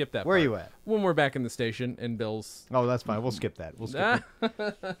 might have skipped that. Where part. you at? When we're back in the station and Bill's. Oh, that's fine. We'll skip that. We'll skip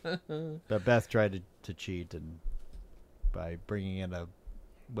it. But Beth tried to cheat and by bringing in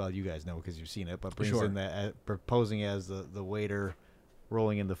well, you guys know because you've seen it, but brings Sure. in proposing as the waiter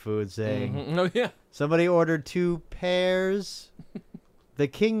rolling in the food, saying, Mhm. Oh yeah. somebody ordered 2 pears, the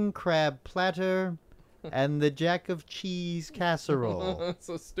king crab platter, and the jack of cheese casserole.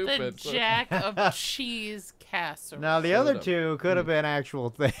 So The stupid. Jack of Cheese casserole. Now the So other dumb. 2 could have been actual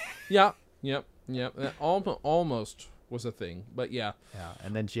things. Yeah. Yep. That almost was a thing. But yeah. Yeah,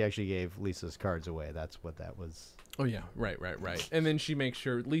 and then she actually gave Lisa's cards away. That's what that was. Oh yeah, right. And then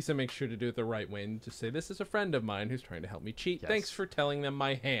Lisa makes sure to do it the right way and to say, "This is a friend of mine who's trying to help me cheat. Yes. Thanks for telling them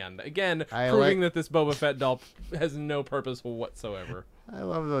my hand." Again, I proving that this Boba Fett doll has no purpose whatsoever. I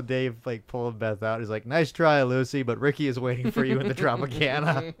love though Dave like pulling Beth out. He's like, "Nice try, Lucy, but Ricky is waiting for you in the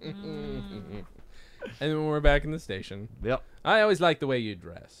Tropicana." And then we're back in the station. Yep. I always liked the way you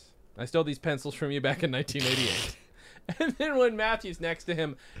dress. I stole these pencils from you back in 1988. And then when Matthew's next to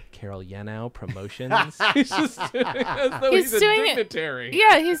him, Carol Yanow Promotions, he's just doing it as though he's a doing dignitary.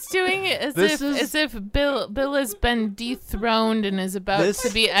 Yeah, he's doing it as This if is- Bill has been dethroned and is about This- to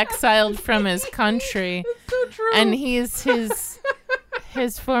be exiled from his country, So true. and he's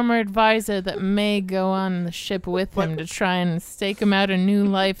his former advisor that may go on the ship with him to try and stake him out a new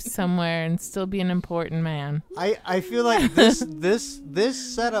life somewhere and still be an important man. I feel like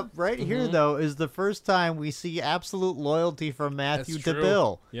this setup right here though is the first time we see absolute loyalty from Matthew That's to true.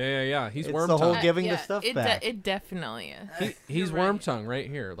 Bill. Yeah. He's It's worm the whole tongue. giving the stuff it back. it definitely is. He's You're worm right. tongue right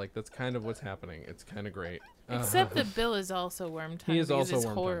here. Like that's kind of what's happening. It's kind of great. Except that Bill is also worm tongue. he is because also it's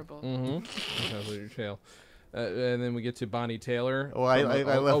worm horrible. Mm-hmm. Your tail. And then we get to Bonnie Taylor. Oh, I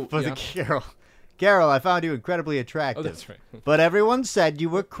love for yeah. the Carol. Carol, I found you incredibly attractive. Oh, that's right. But everyone said you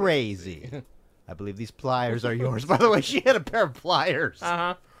were crazy. I believe these pliers are yours. By the way, she had a pair of pliers.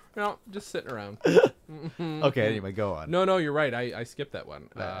 Uh-huh. No, just sitting around. Okay, anyway, go on. No, you're right. I skipped that one.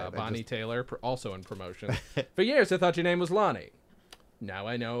 I Bonnie just- Taylor, also in promotion. For years, I thought your name was Lonnie. Now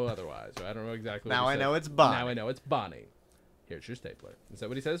I know otherwise. I don't know exactly what Now he I said. know it's Bonnie. Now I know it's Bonnie. Here's your stapler. Is that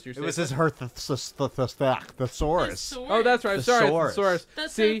what he says? Your It was stapler? his her thesaurus. Oh, that's right. Sorry, Thesaurus.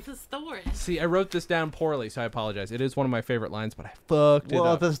 thesaurus. See, I wrote this down poorly, so I apologize. It is one of my favorite lines, but I fucked it Well,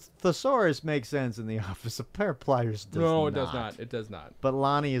 up. the thesaurus makes sense in the office. A pair of pliers does No, not. it does not. It does not. But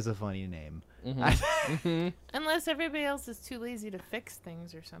Lonnie is a funny name. Unless everybody else is too lazy to fix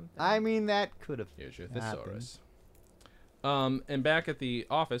things or something. I mean, that could have. Here's your happened. thesaurus. And back at the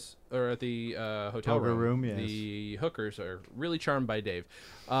office, or at the hotel Hooker room, yes. the hookers are really charmed by Dave.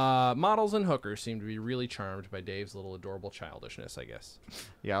 Models and hookers seem to be really charmed by Dave's little adorable childishness, I guess.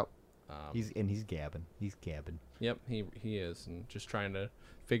 Yep. He's gabbing. He's gabbing. Yep, he is, and just trying to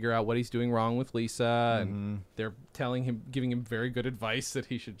figure out what he's doing wrong with Lisa, and they're giving him very good advice that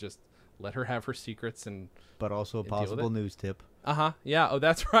he should just let her have her secrets and. But also a deal with possible it. news tip. Yeah. Oh,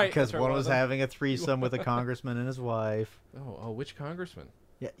 that's right. Because that's right, one was wasn't it? having a threesome with a congressman and his wife. Oh, which congressman?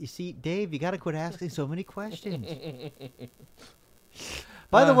 Yeah, you see, Dave, you got to quit asking so many questions.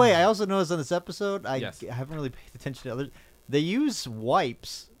 By the way, I also noticed on this episode, I Yes. haven't really paid attention to others. They use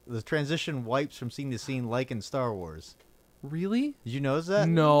wipes, the transition wipes from scene to scene, like in Star Wars. Really? Did you notice that?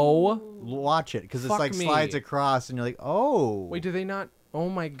 No. Watch it, because it's Fuck like me. slides across, and you're like, oh. Wait, do they not? Oh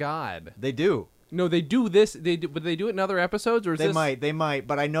my God. They do. No, they do this. But they do it in other episodes, or is They this? might,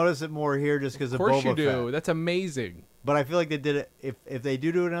 but I notice it more here just because Of of course Boba you do. Fett. That's amazing. But I feel like they did it. If they do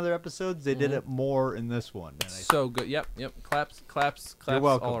it in other episodes, they did it more in this one. And So good. Yep. Claps you're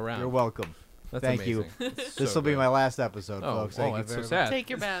welcome. all around. You're welcome. That's Thank amazing. you. It's This so will be good. my last episode, Oh, folks. Thank you that's so very sad. Take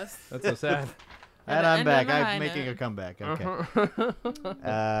your best. That's so sad. And Gotta I'm end back. on a high I'm making a note. comeback. Okay.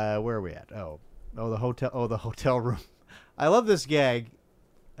 Where are we at? Oh, the hotel. Oh, the hotel room. I love this gag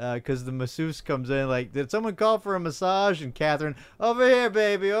because the masseuse comes in like, did someone call for a massage? And Catherine, over here,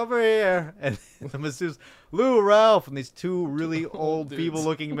 baby, over here. And the masseuse, Lou, Ralph, and these two really old, dudes.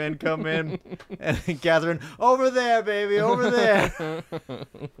 feeble-looking men come in, and Catherine, over there, baby, over there.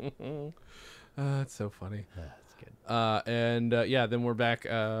 That's so funny. That's good. Then we're back.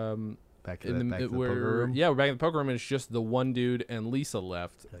 Back to In back the, to the we're, poker room. Yeah, we're back in the poker room, and it's just the one dude and Lisa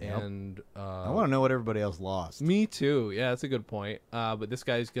left. Yep. And I want to know what everybody else lost. Me too. Yeah, that's a good point. But this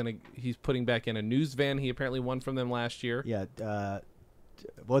guy's he's putting back in a news van he apparently won from them last year. Yeah.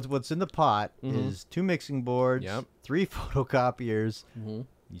 What's in the pot is 2 mixing boards, Yep. 3 photocopiers. Mhm.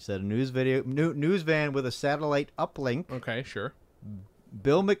 You said a news van with a satellite uplink, Okay, sure.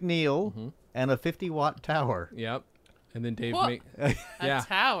 Bill McNeil, Mhm. and a 50-watt tower. Yep. And then Dave What? yeah. A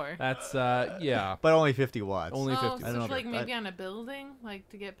tower. That's yeah. But only 50 watts. Only 50. Oh, I so don't it's know. like maybe on a building, like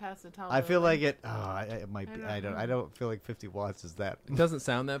to get past the tall. I feel like building. it. Oh, it might be. I don't I know. don't feel like 50 watts is that. It doesn't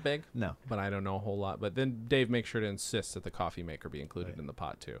sound that big, No. but I don't know a whole lot. But then Dave makes sure to insist that the coffee maker be included in the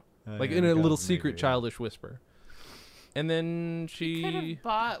pot too. Like yeah, in a little coffee maker, secret yeah. childish whisper. And then Could she have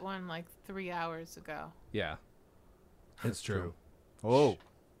bought one like 3 hours ago. yeah. It's true. Oh.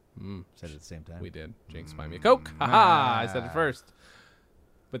 Mm. Said it at the same time. We did. Jinx, buy me a Coke. Haha! I said it first.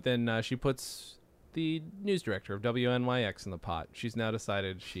 But then she puts the news director of WNYX in the pot. She's now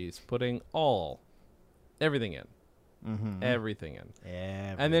decided she's putting everything in. Everything in.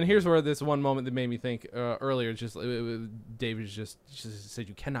 Yeah. And then here's where this one moment that made me think earlier. David just said,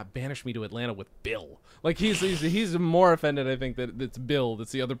 "You cannot banish me to Atlanta with Bill." Like he's more offended, I think, that it's Bill.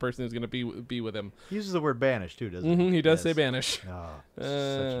 That's the other person who's going to be with him. He uses the word banish too, doesn't he? He does say banish. Oh, such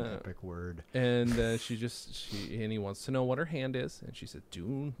an epic word. And and he wants to know what her hand is, and she said,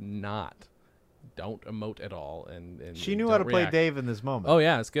 "Do not, don't emote at all." And She knew how to don't play react. Dave in this moment. Oh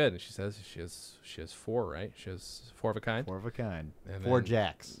yeah, it's good. And she says she has 4, right? She has 4 of a kind. 4 of a kind. And 4 then-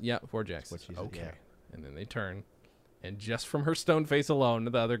 jacks. Yeah, 4 jacks. What she said, Okay. yeah. And then they turn, and just from her stone face alone,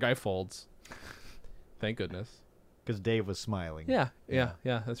 the other guy folds. Thank goodness. Because Dave was smiling. Yeah,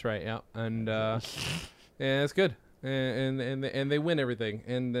 that's right. Yeah, and yeah, it's good. And they win everything.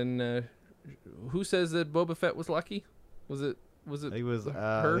 And then who says that Boba Fett was lucky? Was it? I think it was.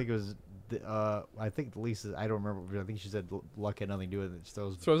 her? I think it was. I think Lisa. I don't remember. I think she said luck had nothing to do with it. She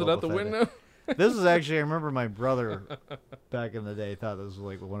throws Throws it Boba out the Fett in. window. This is actually. I remember my brother back in the day thought this was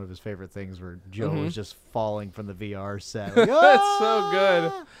like one of his favorite things, where Joe was just falling from the VR set. Like, That's so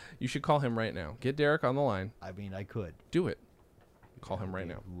good. "Ah!" You should call him right now. Get Derek on the line. I mean, I could. Do it. Call him right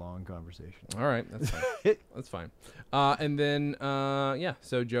Be a now. Long conversation. All right, that's fine. That's fine. And then, yeah,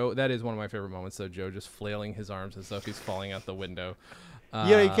 so Joe, that is one of my favorite moments. So Joe just flailing his arms as though he's falling out the window.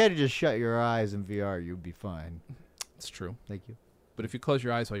 You can't just shut your eyes in VR. You'd be fine. It's true. Thank you. But if you close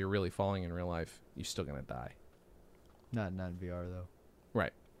your eyes while you're really falling in real life, you're still going to die. Not in VR though.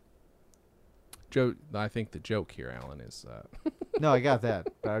 Right. Joe, I think the joke here, Alan, is... No, I got that.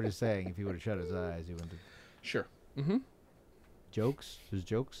 But I was just saying, if he would have shut his eyes, he wouldn't have. Sure. Mm-hmm. Jokes? There's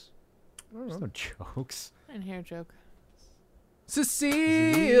jokes? There's no jokes. I didn't hear a joke.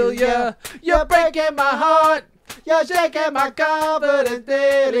 Cecilia, you're breaking my heart. You're shaking my confidence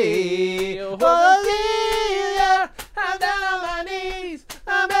daily. Cecilia, I'm down on my knees.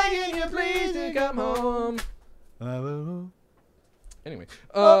 I'm begging you please to come home. Anyway.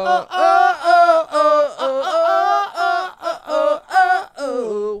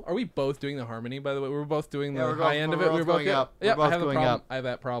 Are we both doing the harmony, by the way? We're both doing the high end of it. We're both going good? up. Yep, We're both I have a going problem. up. I have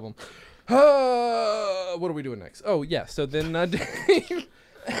that problem. What are we doing next? Oh, yeah. So then Dave,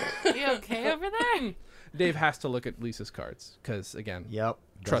 You okay over there? Dave has to look at Lisa's cards because, again, Yep.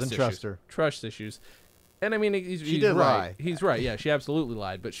 trust Doesn't issues. trust her. Trust issues. And I mean, he's did right. lie. He's right. Yeah, she absolutely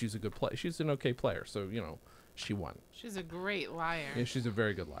lied, but she's a good player. She's an okay player, so she won. She's a great liar. Yeah, she's a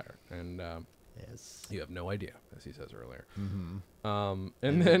very good liar, and Yes. you have no idea, as he says earlier. Mm-hmm.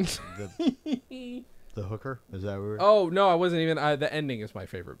 And then, The hooker? Is that where? oh no, I wasn't even. The ending is my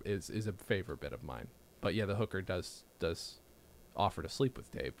favorite. Is a favorite bit of mine. But yeah, the hooker does offer to sleep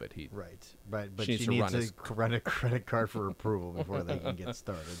with Dave, but he Right. But She she needs to needs run to run a credit card for approval before they can get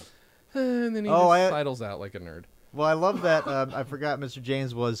started. and then he Oh, just sidles out like a nerd. Well, I love that. I forgot Mr.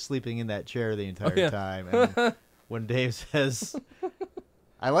 James was sleeping in that chair the entire yeah. time. And when Dave says,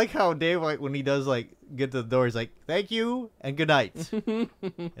 I like how Dave, like, when he does, like, get to the door, he's like, thank you and good night. And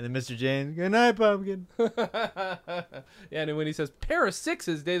then Mr. James, good night, pumpkin. Yeah, and then when he says pair of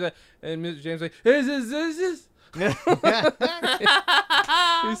sixes, Dave's like, and Mr. James like, is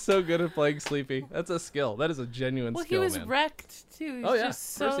He's so good at playing Sleepy. That's a skill. That is a genuine Well, skill, he was man. wrecked too. He's Oh, yeah.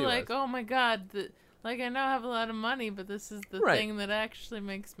 just Of course so he like, was. oh my god, like I know I have a lot of money, but this is the Right. thing that actually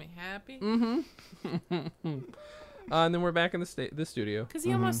makes me happy. And then we're back in the studio. Because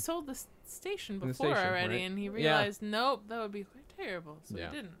he almost sold the station the before station, already, right? and he Yeah. realized, nope, that would be terrible, so Yeah.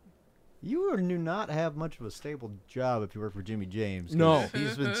 he didn't. You do not have much of a stable job if you work for Jimmy James. 'cause No.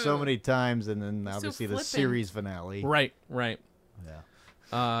 He's been so many times, and then So obviously the flippant. series finale. Right. Yeah.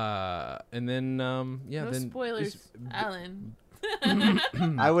 And then yeah. No then spoilers, this- Alan.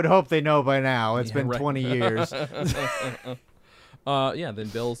 I would hope they know by now. It's Yeah, been right. 20 years. Yeah. Then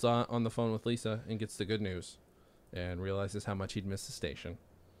Bill's on the phone with Lisa and gets the good news, and realizes how much he'd missed the station.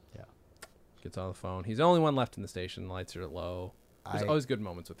 Yeah. Gets on the phone. He's the only one left in the station. Lights are low. There's I- always good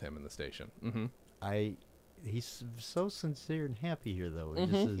moments with him in the station. Mm-hmm. He's so sincere and happy here, though. He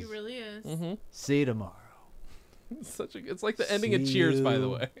Mhm. just He is, really is. Mm-hmm. see you tomorrow. It's like the ending of See Cheers, by the you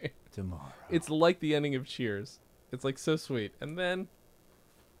way. Tomorrow. It's like the ending of Cheers. It's like so sweet. And then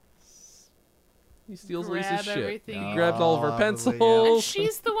he steals Grab Lisa's shit. everything. He grabs all of her Oh, pencils. And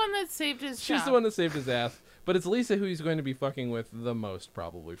she's the one that saved his She's job. the one that saved his ass. But it's Lisa who he's going to be fucking with the most,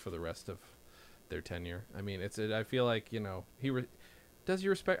 probably, for the rest of their tenure. I mean, I feel like, does he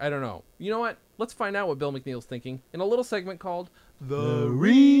respect? I don't know. You know what? Let's find out what Bill McNeil's thinking in a little segment called The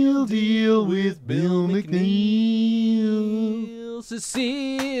Real Deal with Bill McNeil.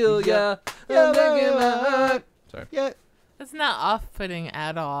 Cecilia. Yeah, I'm breaking my heart. Sorry. Yeah. That's not off-putting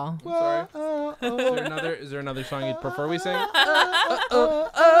at all. Sorry. Oh, Is there another song you'd prefer we sing?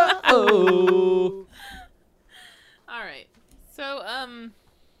 Oh. All So,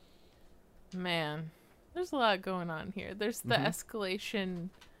 man, there's a lot going on here. There's the escalation.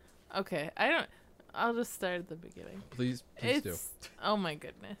 Okay, I'll just start at the beginning. Please do. Oh my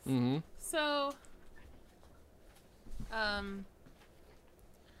goodness. Mm-hmm. So,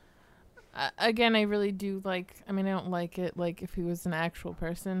 again, I really do like, I don't like it, like, if he was an actual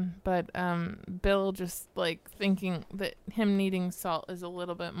person, but, Bill just, like, thinking that him needing salt is a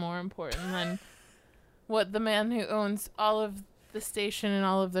little bit more important than what the man who owns all of the station and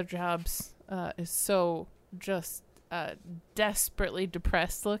all of their jobs, is so just, desperately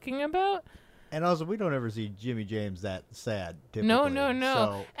depressed looking about. And also, we don't ever see Jimmy James that sad. Typically, No.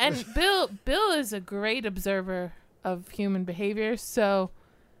 So. And Bill is a great observer of human behavior, so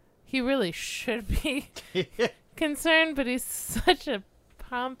he really should be concerned, but he's such a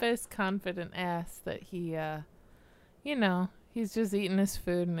pompous, confident ass that he, he's just eating his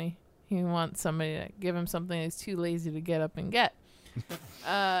food and he wants somebody to give him something he's too lazy to get up and get.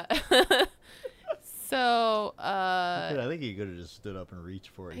 So, I think he could have just stood up and reached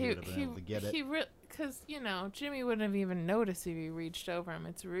for it. He would have been able to get it. Because, Jimmy wouldn't have even noticed if he reached over him.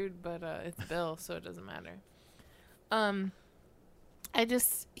 It's rude, but it's Bill, so it doesn't matter.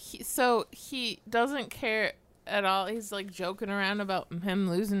 He doesn't care at all. He's, like, joking around about him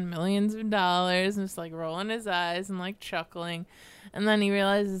losing millions of dollars and just, like, rolling his eyes and, like, chuckling. And then he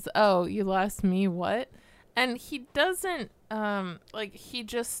realizes, oh, you lost me, what? And he doesn't, he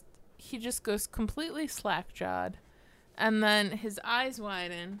just goes completely slack-jawed, and then his eyes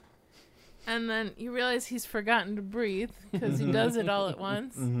widen, and then you realize he's forgotten to breathe because he does it all at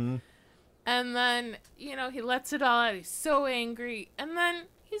once. Mm-hmm. And then, he lets it all out. He's so angry, and then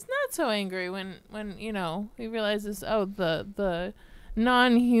he's not so angry when he realizes, oh, the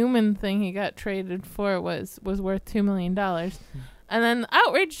non-human thing he got traded for was worth $2 million. And then the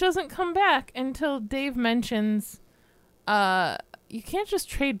outrage doesn't come back until Dave mentions, you can't just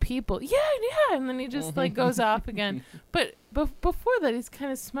trade people. Yeah. And then he just, like, goes off again. But before that, he's kind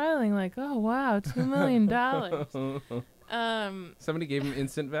of smiling like, oh, wow, $2 million. Somebody gave him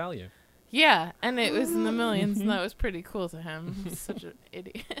instant value. Yeah, and it was in the millions, and that was pretty cool to him. He's such an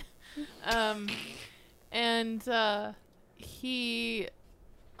idiot. He,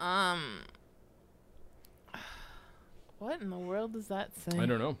 what in the world does that say? I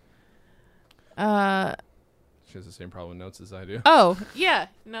don't know. She has the same problem with notes as I do. Oh, yeah.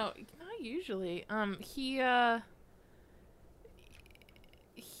 No, not usually.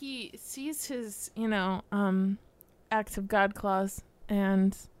 He sees his, acts of God clause,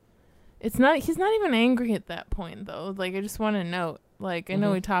 and he's not even angry at that point, though. Like, I just want to note, like, I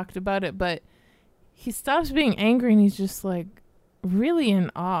know we talked about it, but he stops being angry, and he's just, like, really in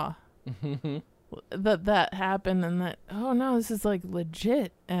awe that happened, and that, oh, no, this is, like,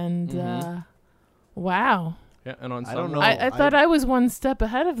 legit, and, wow. Yeah, and on some I don't know. I thought I was one step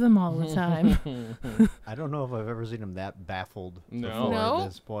ahead of them all the time. I don't know if I've ever seen him that baffled No. before No? at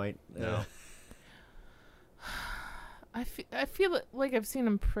this point. No. I feel like I've seen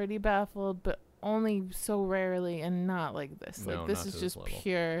him pretty baffled, but only so rarely, and not like this. No, Like, this not is to just this level.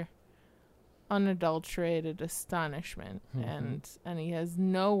 pure, unadulterated astonishment, and he has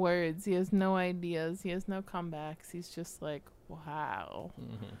no words, he has no ideas, he has no comebacks. He's just like, wow.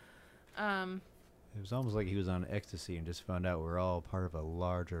 It was almost like he was on ecstasy and just found out we're all part of a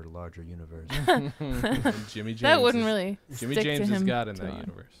larger universe. Jimmy James. That wouldn't really Jimmy stick James to is him God in too that long.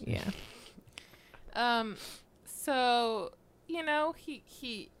 universe. Yeah. So,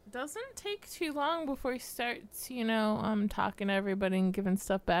 he doesn't take too long before he starts, talking to everybody and giving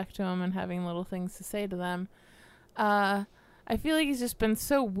stuff back to him and having little things to say to them. I feel like he's just been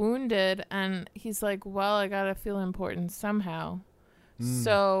so wounded, and he's like, well, I gotta feel important somehow.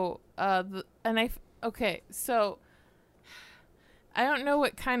 So, so I don't know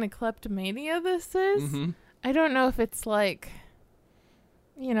what kind of kleptomania this is. I don't know if it's like,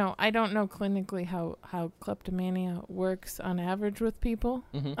 I don't know clinically how kleptomania works on average with people.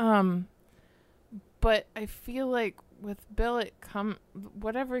 But I feel like with Bill,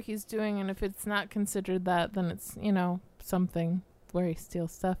 whatever he's doing, and if it's not considered that, then it's, something where he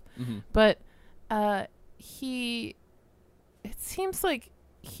steals stuff. But it seems like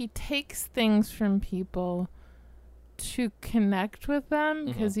he takes things from people to connect with them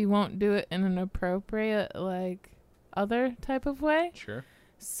because he won't do it in an appropriate, like, other type of way. Sure.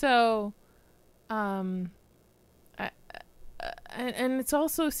 So, and it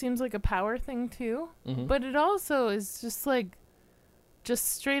also seems like a power thing too, but it also is just like,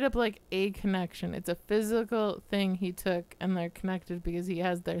 just straight up like a connection. It's a physical thing he took, and they're connected because he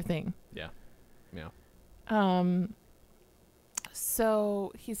has their thing. Yeah.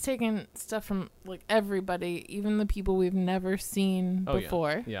 So he's taken stuff from like everybody, even the people we've never seen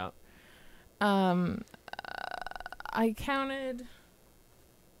before. Yeah. I counted,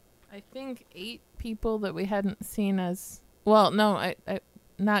 I think 8 people that we hadn't seen as well. No, I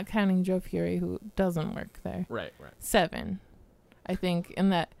not counting Joe Fury, who doesn't work there. Right. 7, I think, in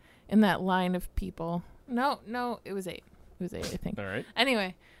that line of people. No, it was 8. It was 8, I think. All right.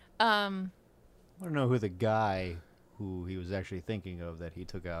 Anyway, I want to know who the guy who he was actually thinking of that he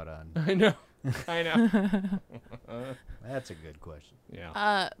took out on. I know. That's a good question.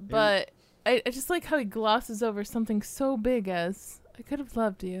 Yeah. But I just like how he glosses over something so big as, I could have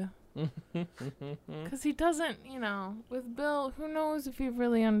loved you. Because he doesn't, with Bill, who knows if he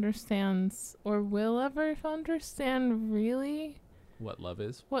really understands or will ever understand really what love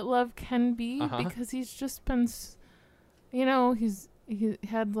is. What love can be, because he's just been, he had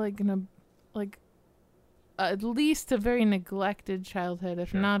at least a very neglected childhood,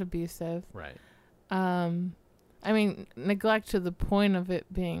 if not abusive. Right. I mean, neglect to the point of it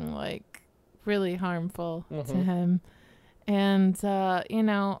being like really harmful to him. And,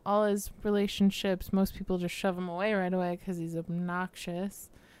 all his relationships, most people just shove him away right away because he's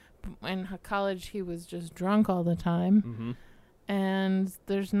obnoxious. In college, he was just drunk all the time. And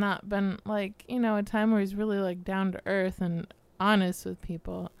there's not been, a time where he's really, down to earth and honest with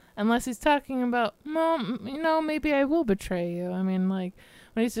people. Unless he's talking about, Mom, maybe I will betray you. I mean, when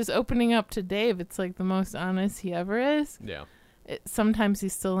he's just opening up to Dave, it's, the most honest he ever is. Yeah. Sometimes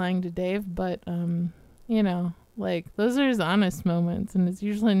he's still lying to Dave, but, those are his honest moments, and it's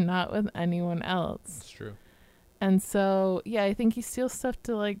usually not with anyone else. It's true. And so, yeah, I think he steals stuff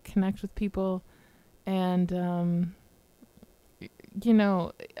to, connect with people. And,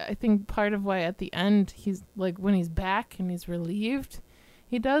 I think part of why at the end he's, when he's back and he's relieved,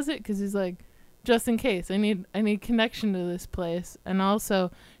 he does it because he's just in case, I need connection to this place. And also,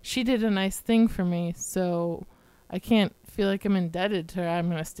 she did a nice thing for me, so I can't feel like I'm indebted to her. I'm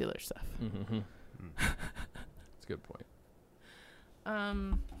going to steal her stuff. That's a good point.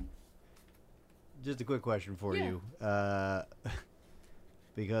 Just a quick question for you.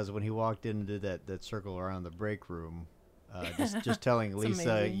 Because when he walked into that circle around the break room, just telling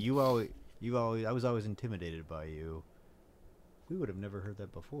Lisa, I was always intimidated by you. We would have never heard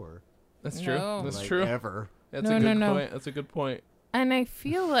that before. That's true. No. That's true. Ever. That's a good point. That's a good point. And I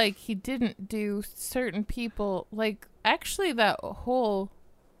feel like he didn't do certain people, actually that whole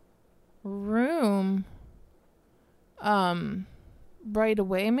room, right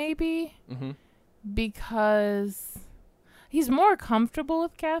away maybe, because he's more comfortable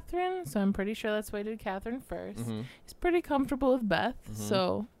with Catherine, so I'm pretty sure that's why he did Catherine first. He's pretty comfortable with Beth,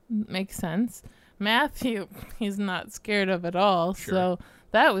 so makes sense. Matthew, he's not scared of at all, so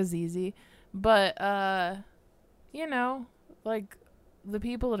that was easy. But, the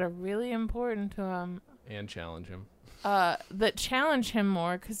people that are really important to him. And challenge him. That challenge him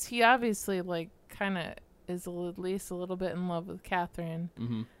more, because he obviously, kind of is at least a little bit in love with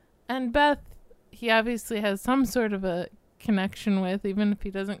Catherine. And Beth, he obviously has some sort of a connection with, even if he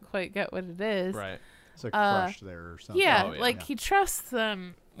doesn't quite get what it is. Right. It's a crush there or something. Yeah, he trusts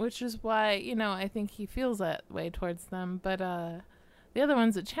them, which is why, I think he feels that way towards them. But the other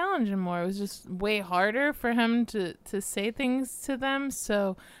ones that challenge him more, it was just way harder for him to say things to them.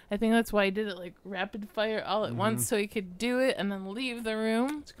 So I think that's why he did it rapid fire all at once, so he could do it and then leave the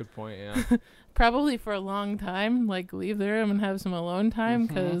room. That's a good point, yeah. Probably for a long time, leave the room and have some alone time,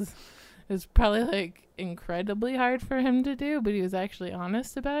 because it was probably incredibly hard for him to do, but he was actually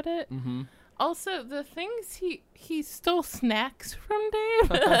honest about it. Also, the things he stole snacks from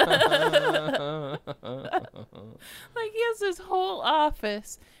Dave. He has his whole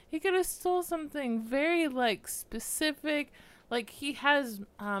office. He could have stole something very specific. He has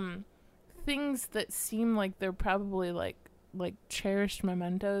things that seem like they're probably like cherished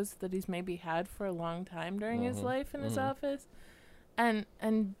mementos that he's maybe had for a long time during his life in his office. And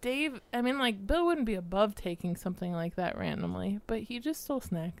Dave, I mean, Bill wouldn't be above taking something like that randomly, but he just stole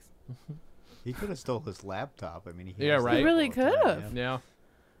snacks. He could have stole his laptop. I mean, he really could have. Yeah.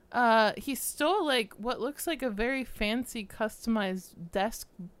 He stole what looks like a very fancy customized desk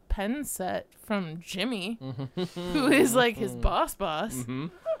pen set from Jimmy, who is his boss.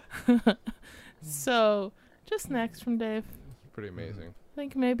 So, just snacks from Dave. Pretty amazing. I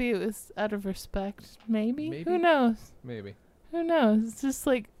think maybe it was out of respect. Maybe? Who knows? Maybe. Who knows? It's just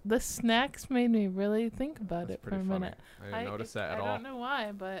the snacks made me really think about it for a minute. I didn't notice that at all. I don't know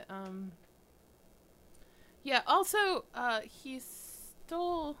why, but yeah, also he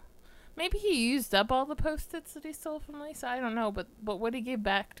stole, maybe he used up all the Post-its that he stole from Lisa. I don't know, but what he gave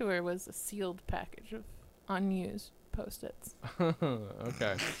back to her was a sealed package of unused Post-its.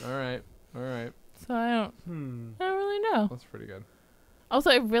 Okay. All right. So I don't really know. That's pretty good. Also,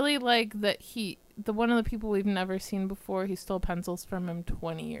 I really like that one of the people we've never seen before, he stole pencils from him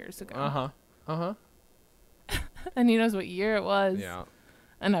 20 years ago. And he knows what year it was. Yeah.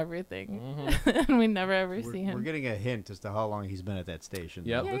 And everything. And we never ever see him. We're getting a hint as to how long he's been at that station.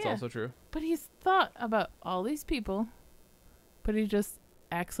 Yep, Yeah, that's yeah. also true. But he's thought about all these people, but he just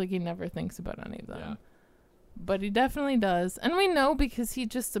acts like he never thinks about any of them. Yeah. But he definitely does. And we know because he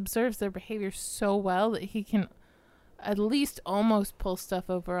just observes their behavior so well that he can at least almost pull stuff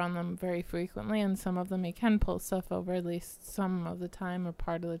over on them very frequently. And some of them he can pull stuff over at least some of the time or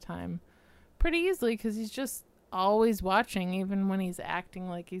part of the time pretty easily because he's just always watching even when he's acting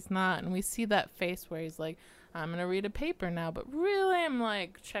like he's not. And we see that face where he's like, I'm going to read a paper now. But really I'm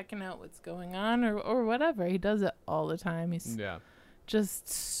like checking out what's going on or whatever. He does it all the time. He's just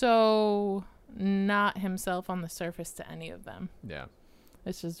so not himself on the surface to any of them. Yeah.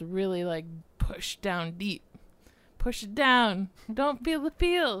 It's just really like push down deep. Push it down. Don't feel the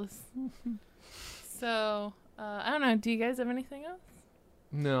feels. So, I don't know. Do you guys have anything else?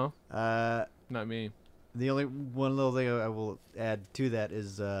 No. Not me. The only one little thing I will add to that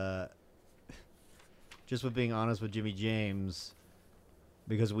is just with being honest with Jimmy James,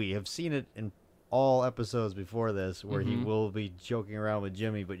 because we have seen it in all episodes before this where he will be joking around with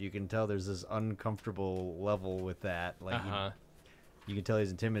Jimmy, but you can tell there's this uncomfortable level with that. Like you can tell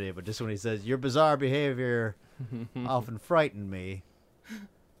he's intimidated, but just when he says, your bizarre behavior often frightened me,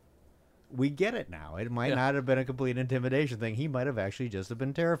 we get it now. It might not have been a complete intimidation thing. He might have actually just have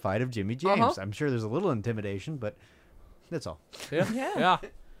been terrified of Jimmy James. I'm sure there's a little intimidation, but that's all. Yeah.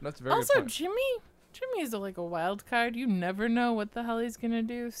 That's a very Also, good point. Jimmy's like a wild card. You never know what the hell he's going to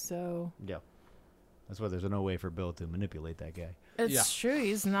do, so. Yeah. That's why there's no way for Bill to manipulate that guy. It's true.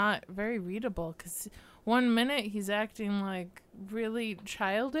 He's not very readable because 1 minute he's acting like really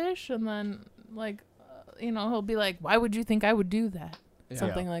childish, and then like, he'll be like, "Why would you think I would do that?"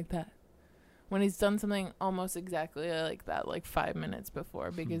 Something like that. When he's done something almost exactly like that, like 5 minutes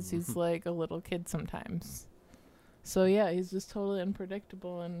before, because he's like a little kid sometimes. So yeah, he's just totally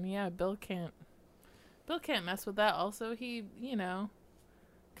unpredictable, and yeah, Bill can't mess with that. Also, he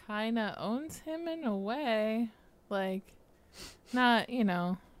kind of owns him in a way, like, not, I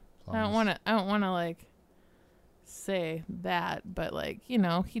don't want to like say that, but like, he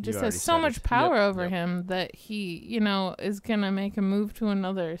just has so much power over him that he, is going to make a move to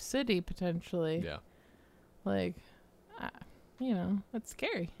another city potentially. Yeah. Like, it's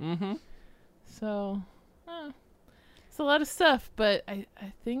scary. So, it's a lot of stuff, but I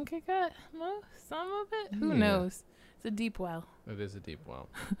think I got some of it. Who knows? It's a deep well. It is a deep well.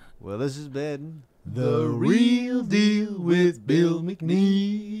 Well, this has been The Real Deal with Bill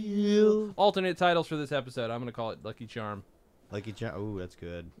McNeil. Alternate titles for this episode. I'm going to call it Lucky Charm. Lucky Charm. Ooh, that's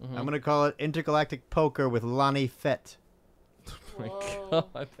good. I'm going to call it Intergalactic Poker with Lonnie Fett. Oh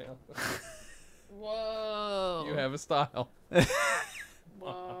my God. Whoa. You have a style.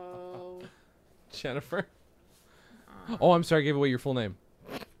 Whoa. Jennifer. Oh, I'm sorry. I gave away your full name.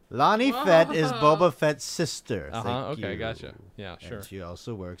 Lonnie Fett is Boba Fett's sister. Thank Okay, you. gotcha. Yeah, sure. And she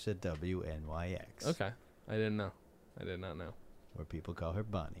also works at WNYX. Okay. I didn't know. I did not know. Where people call her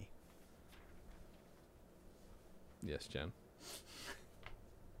Bonnie. Yes, Jen.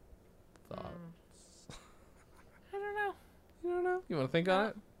 I don't know. You don't know? You want to think on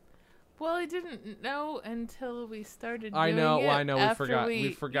it? Well, I didn't know until we started I doing know. it. I know. We after forgot.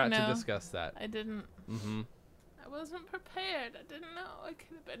 We forgot you know, to discuss that. I didn't. Mm-hmm. I wasn't prepared. I didn't know I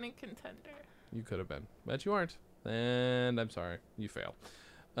could have been a contender. You could have been, but you weren't. And I'm sorry. You failed.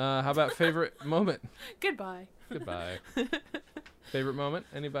 How about favorite moment? Goodbye. Goodbye. Favorite moment?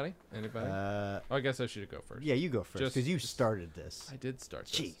 Anybody? Oh, I guess I should go first. Yeah, you go first because you started this. I did start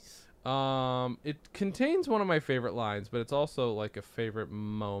this. Jeez. It contains one of my favorite lines, but it's also like a favorite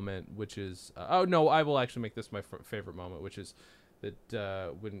moment, which is oh no, I will actually make this my favorite moment, which is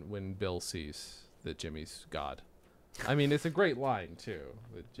that when Bill sees that Jimmy's God. I mean, it's a great line too.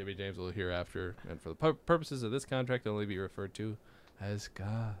 That Jimmy James will hereafter, and for the purposes of this contract, only be referred to as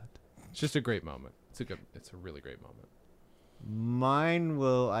God. It's just a great moment. It's a really great moment. Mine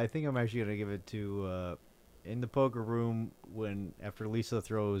will. I think I'm actually gonna give it to in the poker room when after Lisa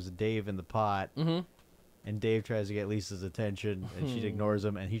throws Dave in the pot, and Dave tries to get Lisa's attention, and she ignores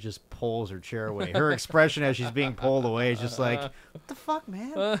him, and he just pulls her chair away. Her expression as she's being pulled away is just like, "What the fuck,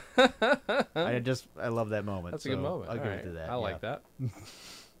 man?" I love that moment. That's a good moment. I'll give it to that. I like that.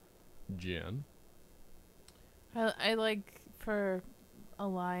 Jen. I like for a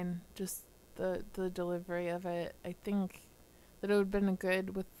line just the delivery of it. I think that it would have been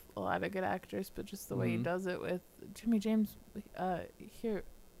good with a lot of good actors, but just the way he does it with Jimmy James here,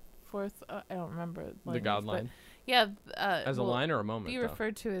 fourth, I don't remember. The God line. Yeah. As a line or a moment, be though?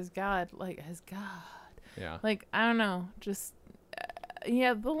 referred to as God, like as God. Yeah. Like, I don't know, just,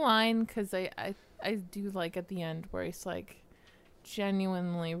 the line, because I do like at the end where he's like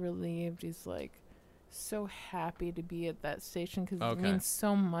genuinely relieved. He's like so happy to be at that station because it means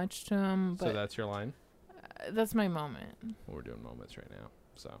so much to him. But so that's your line? That's my moment. Well, we're doing moments right now,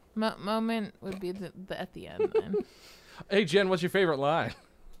 so. Moment would be the at the end then. Hey, Jen, what's your favorite line?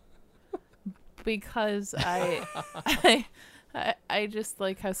 Because I just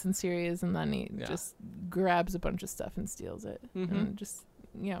like how sincere he is, and then he just grabs a bunch of stuff and steals it, and just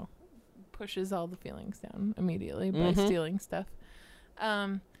pushes all the feelings down immediately by stealing stuff.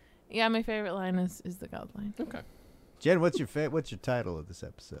 My favorite line is the God line. Okay. Jen, what's your title of this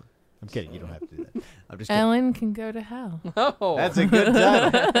episode? I'm kidding. You don't have to do that. I'm just kidding. Ellen Can Go to Hell. Oh, that's a good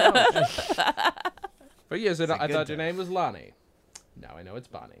title. But yes, I thought your name was Lonnie. Now I know it's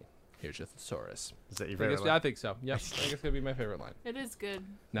Bonnie. Here's your thesaurus. Is that your favorite line? I think so. Yep. I think it's gonna be my favorite line. It is good.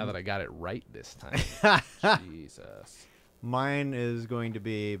 Now that I got it right this time. Jesus. Mine is going to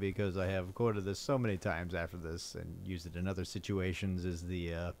be, because I have quoted this so many times after this and used it in other situations, is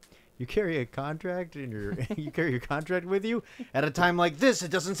the you carry a contract in your you carry your contract with you at a time like this. It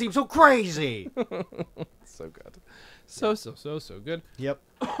doesn't seem so crazy. So good. So good. Yep.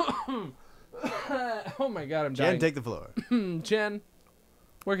 Oh my God, I'm Jen, dying. take the floor. Jen,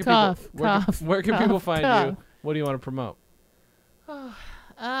 where can Where can people find you? What do you want to promote?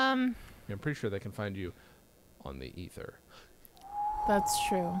 I'm pretty sure they can find you on the ether. That's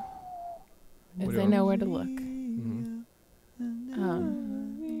true. What If do they you know want? where to look.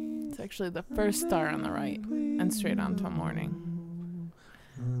 It's actually the first star on the right and straight on till morning.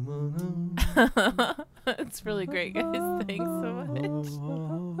 It's really great, guys. Thanks so much.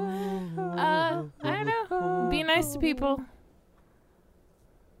 I don't know. Be nice to people.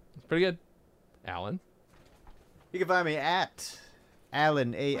 It's pretty good. Alan? You can find me at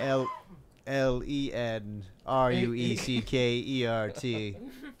Alan, ALLENRUECKERT.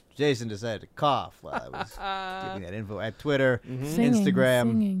 Jason decided to cough while I was giving that info. At Twitter, Singing,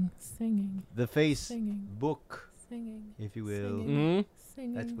 Instagram, singing, the singing, Facebook, singing, if you will. singing,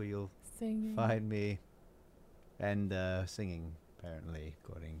 singing, That's where you'll singing. find me. And singing, apparently,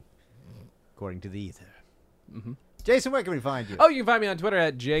 according to the ether. Jason, where can we find you? Oh, you can find me on Twitter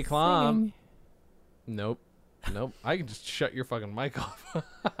at jclom. Singing. Nope. I can just shut your fucking mic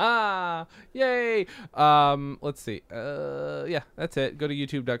off. Yay. Let's see. Yeah, that's it. Go to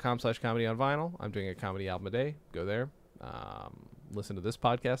youtube.com/comedy on vinyl. I'm doing a comedy album a day. Go there. Listen to this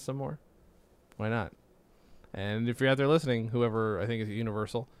podcast some more. Why not? And if you're out there listening, whoever I think is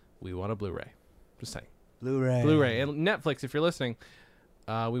Universal, we want a Blu-ray. Just saying. Blu-ray. And Netflix, if you're listening,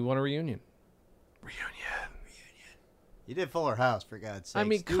 we want a reunion. You did Fuller House, for God's sake. I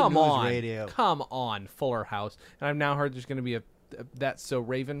mean, come on, Fuller House. And I've now heard there's going to be a That's So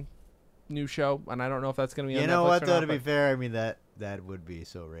Raven new show, and I don't know if that's going to be on Netflix. You know what, or though, not, to be fair, I mean, that would be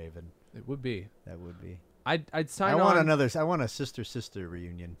so Raven. It would be. That would be. I'd sign I on. want a sister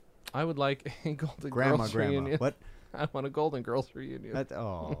reunion. I would like a Golden Grandma. Girls reunion. What? I want a Golden Girls reunion. That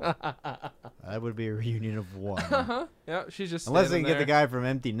would be a reunion of one. Yeah, she's just Unless they standing can get the there. guy from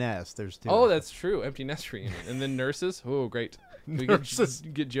Empty Nest. There's two. Oh, that's true. Empty Nest reunion. And then Nurses. Oh, great. We Nurses.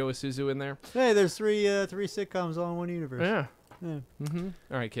 get Joe Isuzu in there. Hey, there's three sitcoms all in one universe. Yeah. Yeah.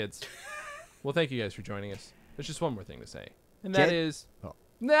 All right, kids. Well, thank you guys for joining us. There's just one more thing to say. And that is... Oh.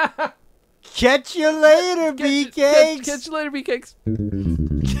 Nah. Catch you later, B-Cakes! Catch you later, B-Cakes.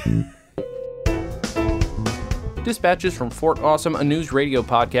 Dispatches from Fort Awesome, a news radio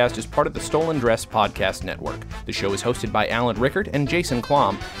podcast, is part of the Stolen Dress Podcast Network. The show is hosted by Alan Rickert and Jason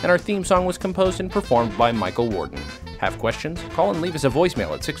Klom, and our theme song was composed and performed by Michael Warden. Have questions? Call and leave us a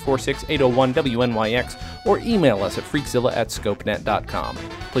voicemail at 646-801-WNYX or email us at freakzilla@scopenet.com.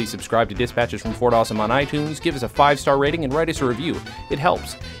 Please subscribe to Dispatches from Fort Awesome on iTunes, give us a 5-star rating, and write us a review. It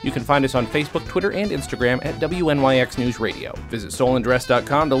helps. You can find us on Facebook, Twitter, and Instagram at WNYX News Radio. Visit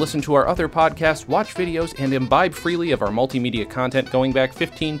StolenDress.com to listen to our other podcasts, watch videos, and imbibe freely of our multimedia content going back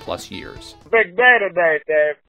 15 plus years. Big day today, Dave.